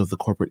sections of the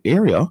corporate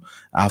area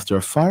after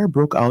a fire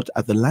broke out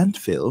at the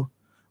landfill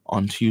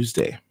on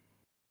Tuesday.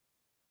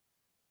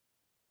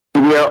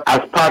 We are,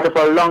 as part of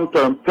our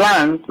long-term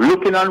plans,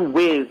 looking on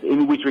ways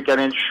in which we can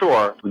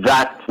ensure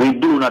that we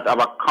do not have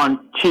a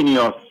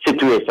continuous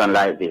situation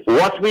like this.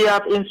 What we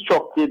have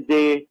instructed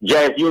the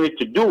GIS unit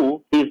to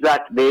do is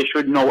that they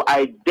should now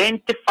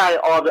identify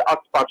all the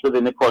hotspots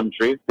within the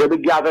country. They'll be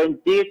gathering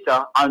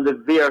data on the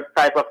various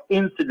type of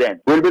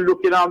incidents. We'll be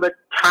looking on the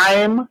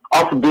time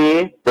of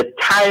day, the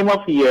time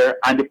of year,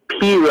 and the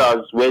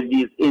periods where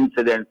these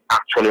incidents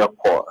actually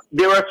occur.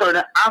 There are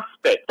certain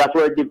aspects that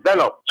were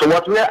developed. So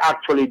what we are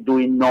actually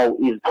doing now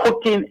is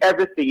putting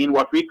everything in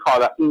what we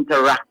call an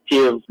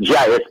interactive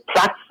GIS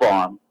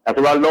platform that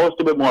will allow us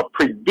to be more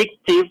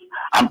predictive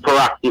and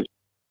proactive.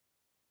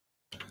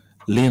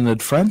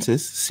 Leonard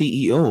Francis,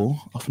 CEO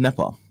of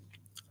NEPA.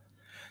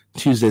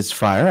 Tuesday's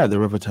fire at the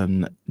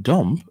Riverton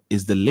dump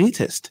is the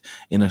latest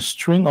in a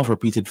string of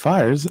repeated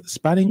fires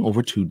spanning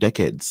over 2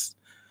 decades.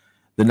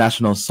 The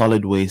National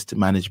Solid Waste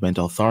Management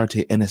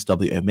Authority,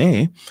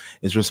 NSWMA,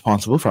 is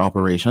responsible for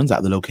operations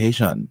at the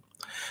location.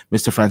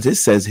 Mr.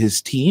 Francis says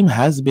his team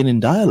has been in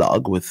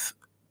dialogue with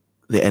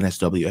the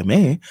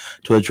NSWMA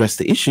to address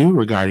the issue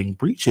regarding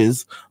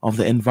breaches of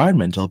the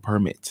environmental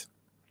permit.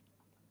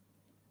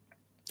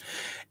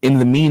 In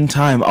the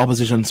meantime,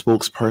 opposition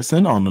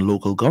spokesperson on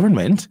local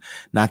government,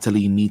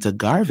 Natalie Nita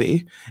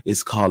Garvey,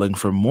 is calling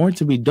for more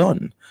to be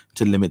done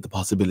to limit the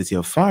possibility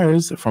of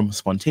fires from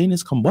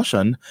spontaneous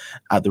combustion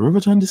at the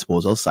Riverton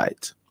disposal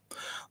site.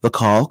 The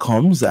call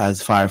comes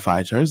as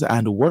firefighters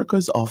and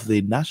workers of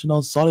the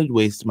National Solid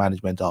Waste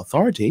Management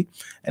Authority,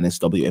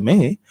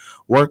 NSWMA,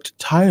 worked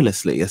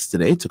tirelessly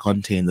yesterday to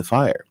contain the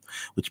fire,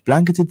 which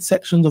blanketed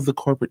sections of the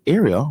corporate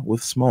area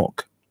with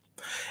smoke.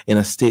 In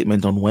a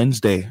statement on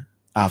Wednesday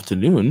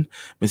afternoon,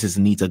 Mrs.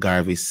 Nita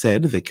Garvey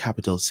said the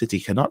capital city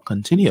cannot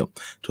continue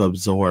to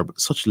absorb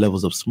such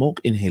levels of smoke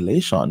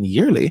inhalation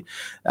yearly,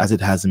 as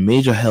it has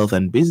major health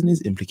and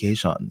business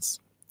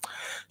implications.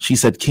 She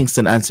said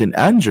Kingston and St.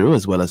 Andrew,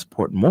 as well as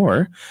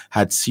Portmore,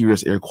 had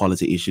serious air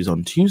quality issues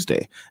on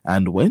Tuesday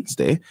and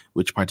Wednesday,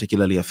 which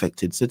particularly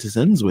affected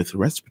citizens with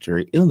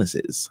respiratory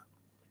illnesses.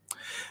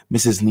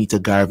 Mrs. Nita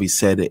Garvey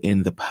said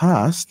in the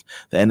past,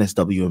 the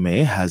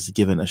NSWMA has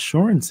given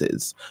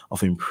assurances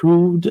of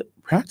improved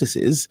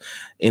practices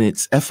in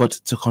its effort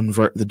to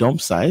convert the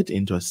dump site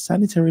into a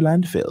sanitary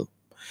landfill.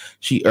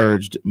 She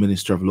urged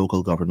Minister of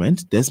Local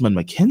Government, Desmond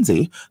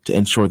McKenzie, to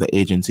ensure the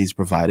agency is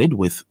provided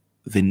with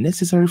the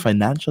necessary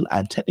financial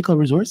and technical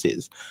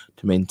resources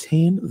to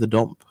maintain the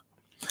dump.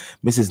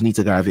 Mrs.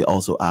 Nita Garvey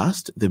also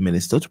asked the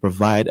minister to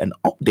provide an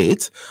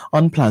update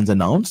on plans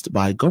announced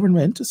by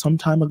government some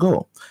time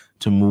ago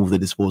to move the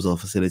disposal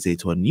facility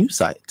to a new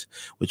site,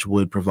 which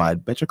would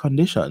provide better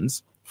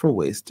conditions for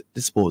waste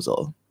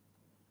disposal.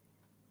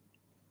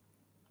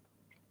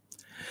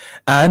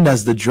 And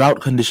as the drought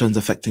conditions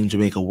affecting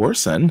Jamaica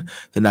worsen,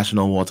 the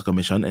National Water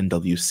Commission,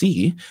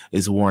 NWC,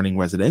 is warning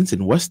residents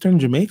in Western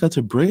Jamaica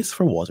to brace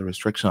for water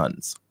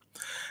restrictions.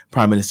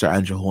 Prime Minister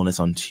Andrew Holness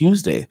on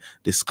Tuesday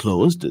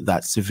disclosed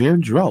that severe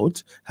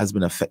drought has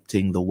been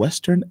affecting the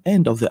western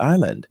end of the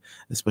island,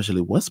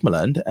 especially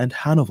Westmoreland and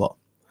Hanover.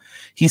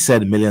 He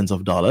said millions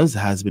of dollars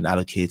has been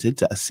allocated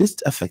to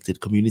assist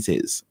affected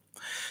communities.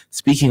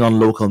 Speaking on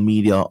local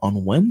media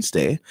on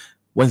Wednesday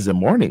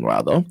morning,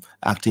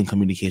 acting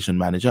communication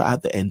manager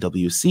at the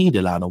NWC,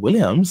 Delana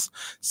Williams,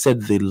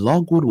 said the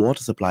Logwood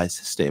water supply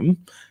system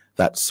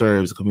that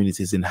serves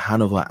communities in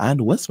Hanover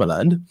and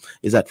Westmoreland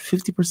is at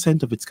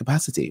 50% of its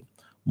capacity,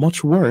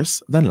 much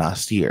worse than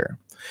last year.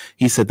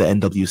 He said the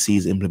NWC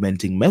is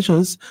implementing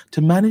measures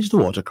to manage the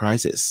water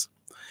crisis.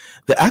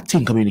 The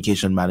acting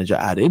communication manager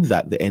added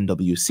that the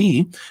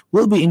NWC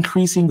will be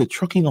increasing the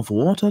trucking of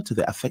water to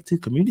the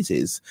affected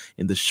communities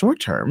in the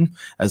short term,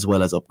 as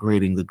well as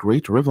upgrading the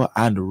Great River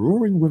and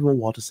Roaring River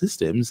water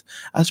systems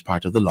as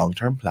part of the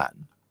long-term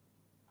plan.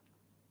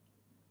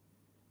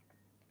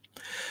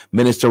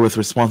 Minister with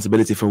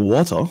responsibility for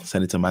water,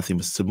 Senator Matthew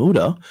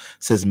Samuda,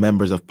 says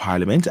members of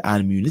parliament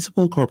and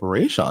municipal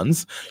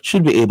corporations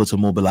should be able to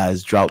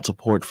mobilize drought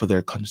support for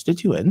their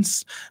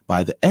constituents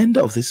by the end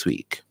of this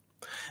week.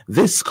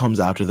 This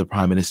comes after the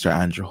Prime Minister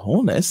Andrew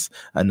Holness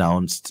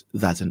announced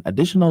that an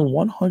additional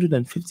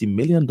 $150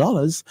 million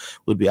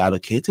would be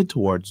allocated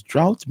towards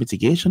drought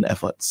mitigation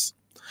efforts.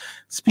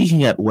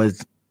 Speaking at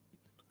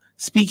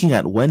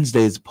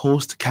Wednesday's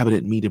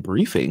post-cabinet media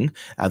briefing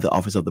at the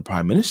office of the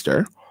Prime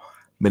Minister,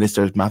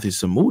 Minister Matthew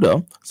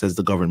Samuda says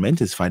the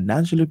government is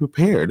financially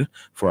prepared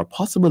for a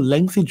possible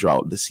lengthy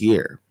drought this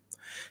year.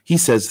 He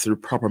says through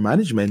proper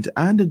management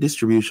and the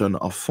distribution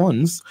of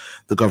funds,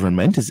 the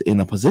government is in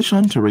a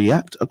position to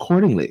react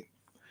accordingly.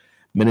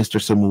 Minister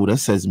Samuda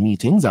says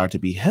meetings are to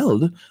be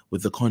held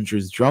with the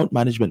country's Drought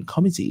Management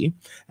Committee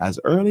as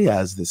early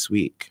as this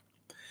week.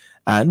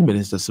 And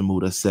Minister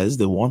Samuda says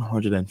the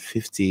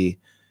 $150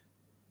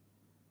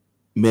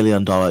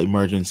 million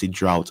emergency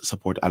drought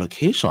support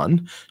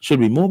allocation should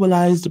be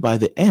mobilized by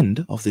the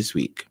end of this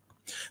week.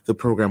 The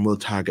program will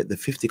target the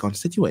 50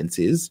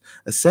 constituencies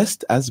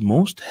assessed as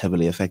most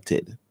heavily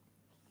affected.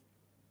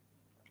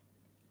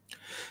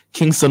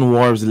 Kingston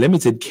Wharves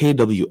Limited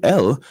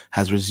KWL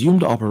has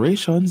resumed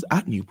operations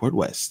at Newport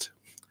West.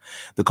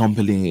 The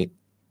company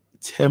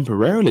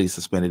temporarily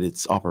suspended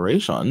its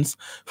operations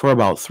for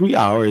about 3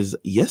 hours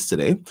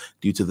yesterday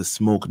due to the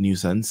smoke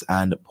nuisance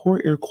and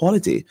poor air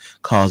quality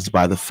caused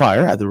by the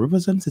fire at the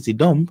Riverside City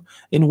dump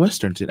in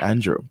Western St.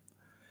 Andrew.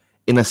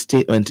 In a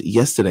statement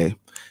yesterday,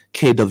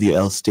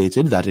 KWL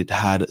stated that it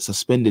had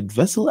suspended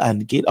vessel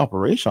and gate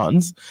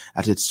operations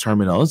at its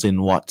terminals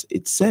in what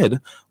it said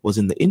was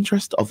in the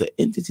interest of the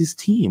entity's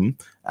team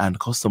and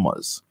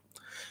customers.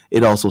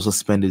 It also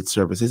suspended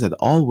services at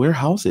all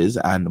warehouses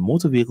and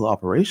motor vehicle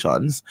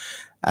operations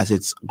at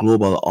its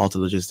Global Auto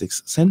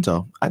Logistics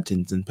Center at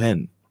Tinton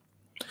Pen.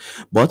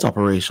 But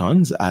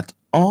operations at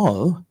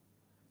all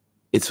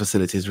its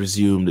facilities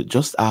resumed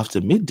just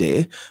after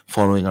midday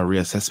following a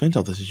reassessment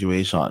of the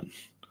situation.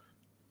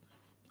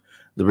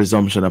 The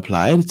resumption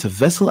applied to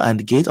vessel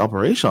and gate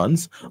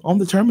operations on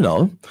the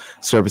terminal,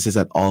 services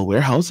at all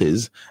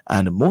warehouses,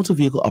 and motor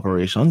vehicle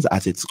operations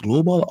at its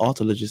Global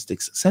Auto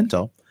Logistics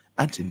Center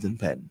at Tinton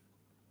Pen.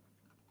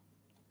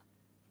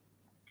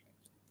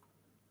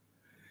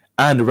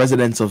 And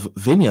residents of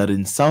Vineyard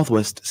in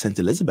southwest St.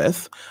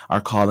 Elizabeth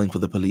are calling for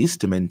the police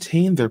to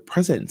maintain their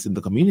presence in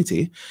the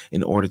community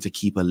in order to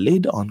keep a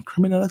lid on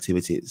criminal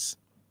activities.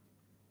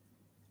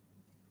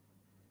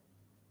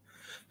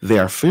 They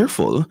are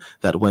fearful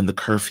that when the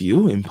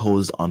curfew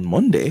imposed on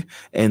Monday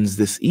ends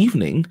this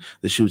evening,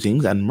 the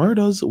shootings and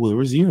murders will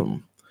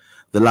resume.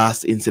 The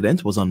last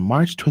incident was on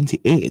March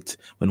 28,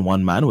 when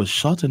one man was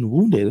shot and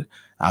wounded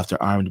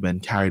after armed men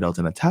carried out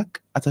an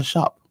attack at a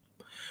shop.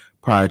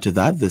 Prior to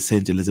that, the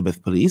St.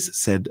 Elizabeth police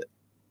said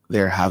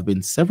there have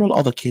been several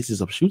other cases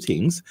of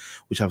shootings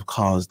which have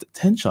caused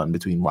tension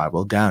between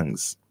rival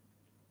gangs.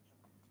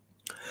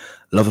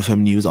 Love FM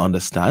News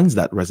understands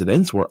that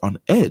residents were on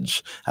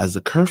edge as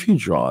the curfew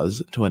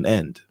draws to an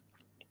end.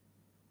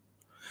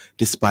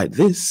 Despite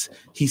this,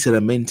 he said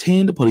a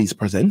maintained police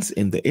presence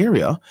in the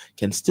area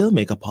can still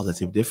make a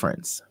positive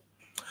difference.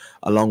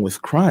 Along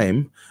with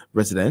crime,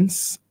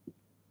 residents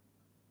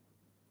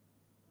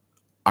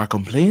are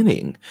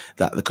complaining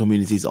that the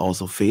community is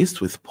also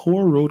faced with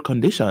poor road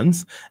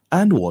conditions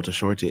and water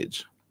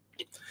shortage.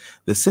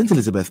 The St.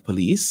 Elizabeth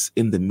police,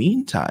 in the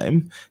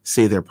meantime,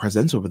 say their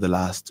presence over the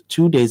last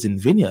 2 days in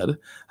Vineyard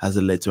has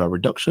led to a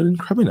reduction in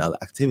criminal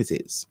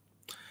activities.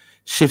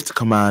 Shift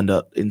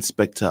Commander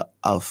Inspector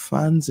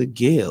Alphonse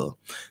Gale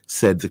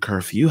said the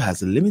curfew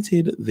has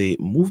limited the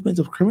movement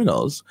of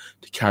criminals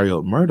to carry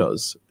out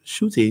murders,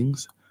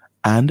 shootings,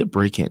 and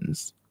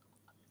break-ins.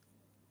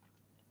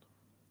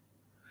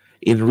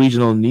 In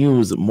regional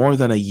news, more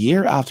than a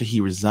year after he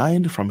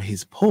resigned from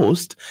his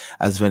post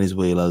as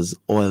Venezuela's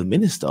oil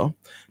minister,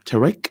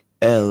 Tarek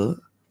El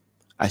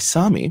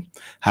Aissami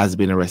has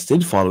been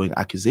arrested following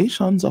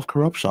accusations of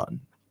corruption.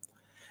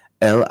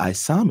 El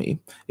Aissami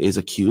is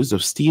accused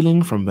of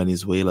stealing from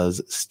Venezuela's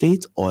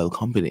state oil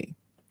company.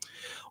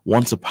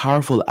 Once a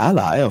powerful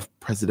ally of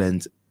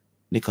President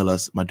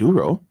Nicolas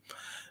Maduro,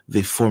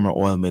 the former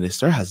oil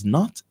minister has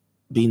not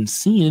been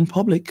seen in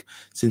public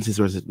since his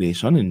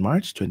resignation in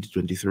March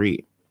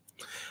 2023.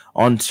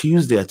 On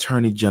Tuesday,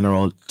 Attorney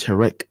General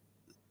Tarek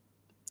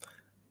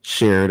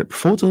shared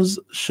photos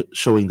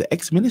showing the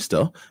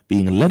ex-minister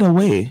being led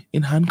away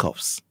in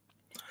handcuffs.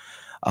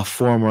 A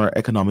former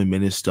economic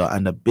minister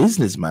and a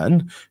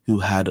businessman who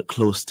had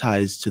close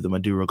ties to the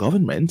Maduro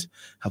government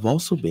have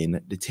also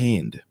been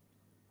detained.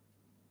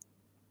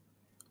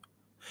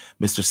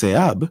 Mr.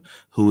 Seab,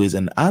 who is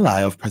an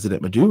ally of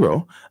President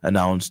Maduro,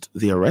 announced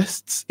the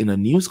arrests in a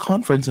news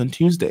conference on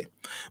Tuesday,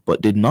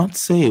 but did not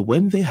say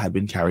when they had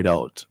been carried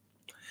out.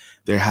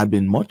 There had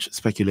been much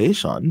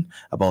speculation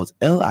about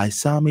El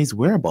Aissami's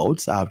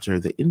whereabouts after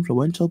the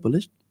influential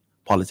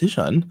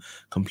politician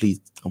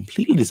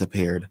completely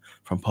disappeared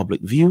from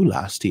public view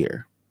last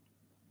year.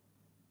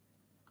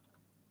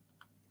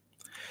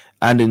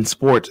 And in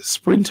sport,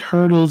 sprint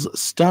hurdles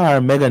star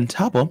Megan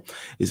Tapper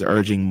is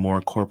urging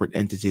more corporate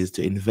entities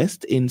to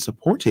invest in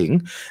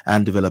supporting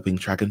and developing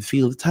track and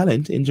field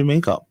talent in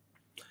Jamaica.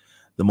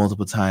 The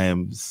multiple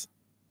times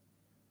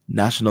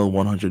national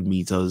 100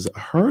 meters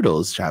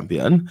hurdles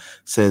champion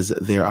says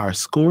there are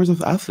scores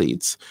of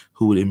athletes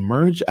who would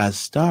emerge as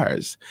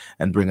stars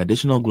and bring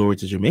additional glory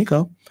to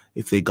Jamaica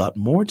if they got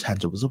more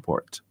tangible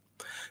support.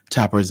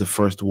 Tapper is the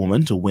first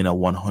woman to win a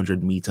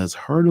 100 meters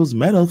hurdles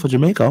medal for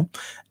Jamaica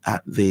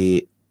at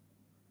the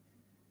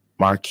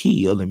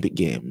Marquee Olympic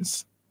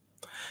Games.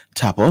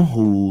 Tapper,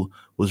 who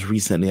was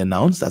recently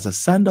announced as a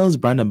Sandals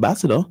brand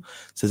ambassador,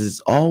 says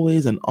it's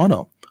always an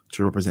honor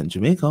to represent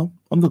Jamaica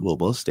on the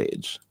global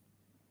stage.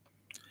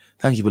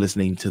 Thank you for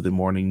listening to the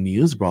morning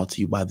news brought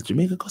to you by the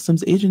Jamaica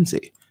Customs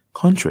Agency,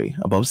 country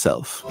above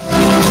self.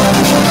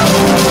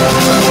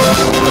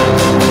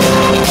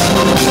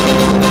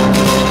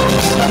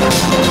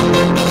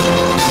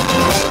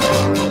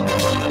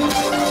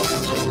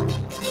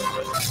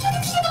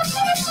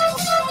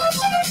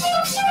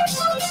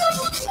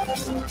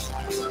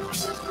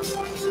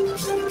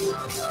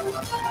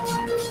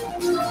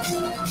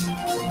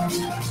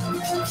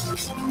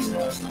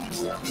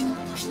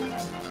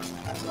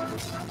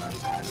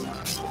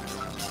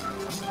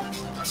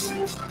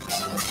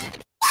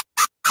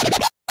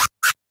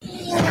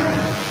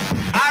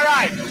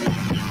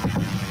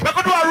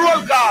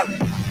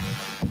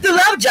 The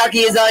Love Jockey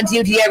is on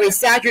duty every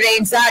Saturday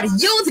inside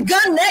Youth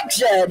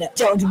Connection.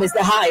 Don't miss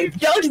the hype.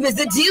 Don't miss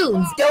the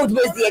tunes. Don't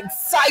miss the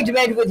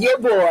excitement with your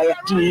boy,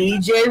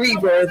 DJ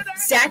Rebirth.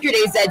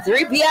 Saturdays at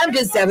 3 p.m.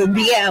 to 7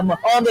 p.m.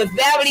 on the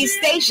family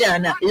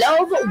station,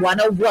 Love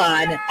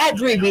 101. At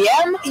 3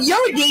 p.m.,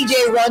 your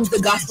DJ runs the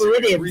gospel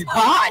rhythm.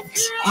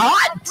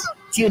 Hot.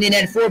 Tune in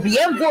at 4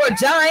 p.m. for a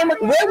time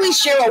where we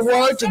share a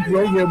word to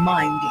grow your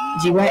mind.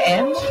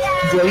 GYM?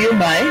 Grow your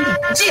mind?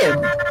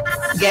 Jim.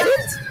 Get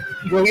it?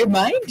 Grow your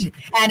mind.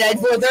 And at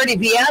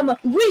 4:30 p.m.,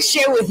 we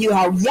share with you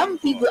how young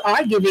people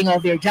are giving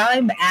of their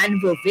time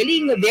and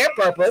fulfilling their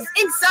purpose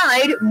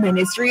inside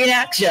Ministry in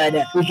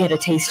Action. We get a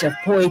taste of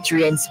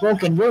poetry and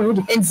spoken word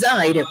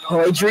inside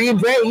Poetry and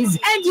Praise.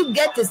 And you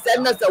get to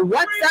send us a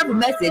WhatsApp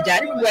message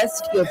and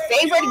request your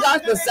favorite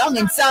gospel song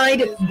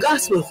inside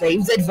Gospel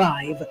Faves at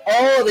 5.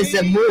 All this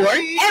and more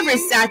every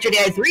Saturday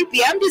at 3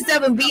 p.m. to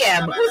 7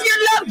 p.m. with your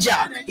love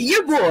jock,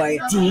 your boy,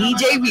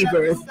 DJ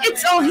Rebirth.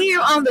 It's all here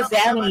on the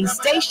family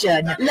station.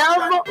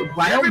 Love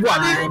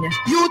 101.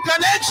 Youth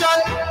Connection.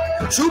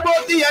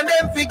 Shuboti and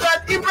them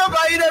figured he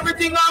provide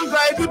everything on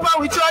guide people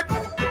we chat.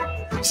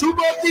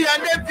 Shuboti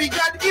and them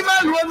figured him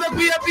alone make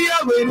we appear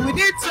when we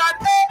did chat.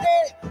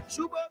 Hey.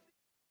 Shuboti.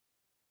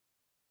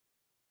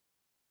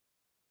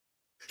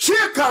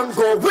 Shake and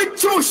go with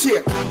two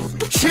shake.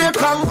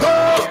 Shake and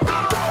go.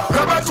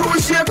 Grab a two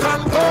shake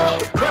and go.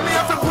 When me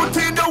have to put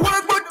in the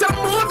work but I'm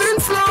moving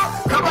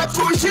slow. Grab a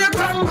two shake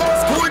and go.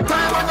 School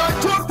time and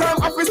not joke time.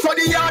 Office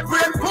study hard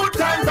brain full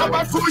time. Grab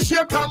a two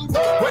shake and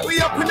go. When we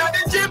up in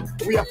the gym,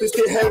 we have to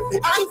stay healthy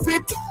and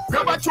fit.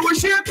 Grab a two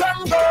shake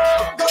and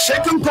go.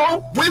 Shake and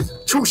go with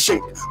two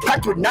shake.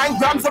 Packed with 9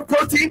 grams of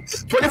protein,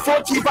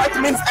 24 key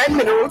vitamins and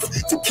minerals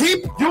to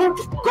keep you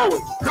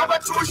going. Grab a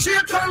two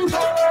shake and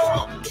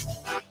go.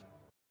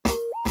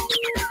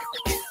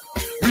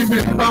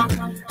 Remember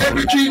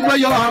everything where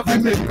you have,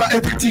 remember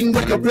everything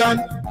where you plan.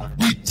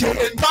 With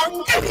J&M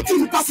Bank,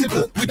 anything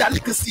possible. With a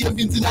little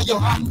savings in your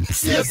hand.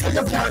 Save for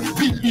your plan,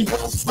 build the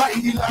house, buy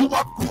the land, do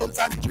up goals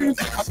and dream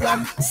like a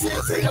plan.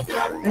 Save for your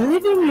plan.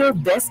 Living your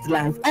best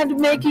life and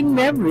making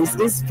memories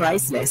is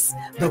priceless.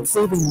 But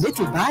saving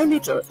little by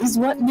little is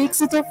what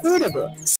makes it affordable.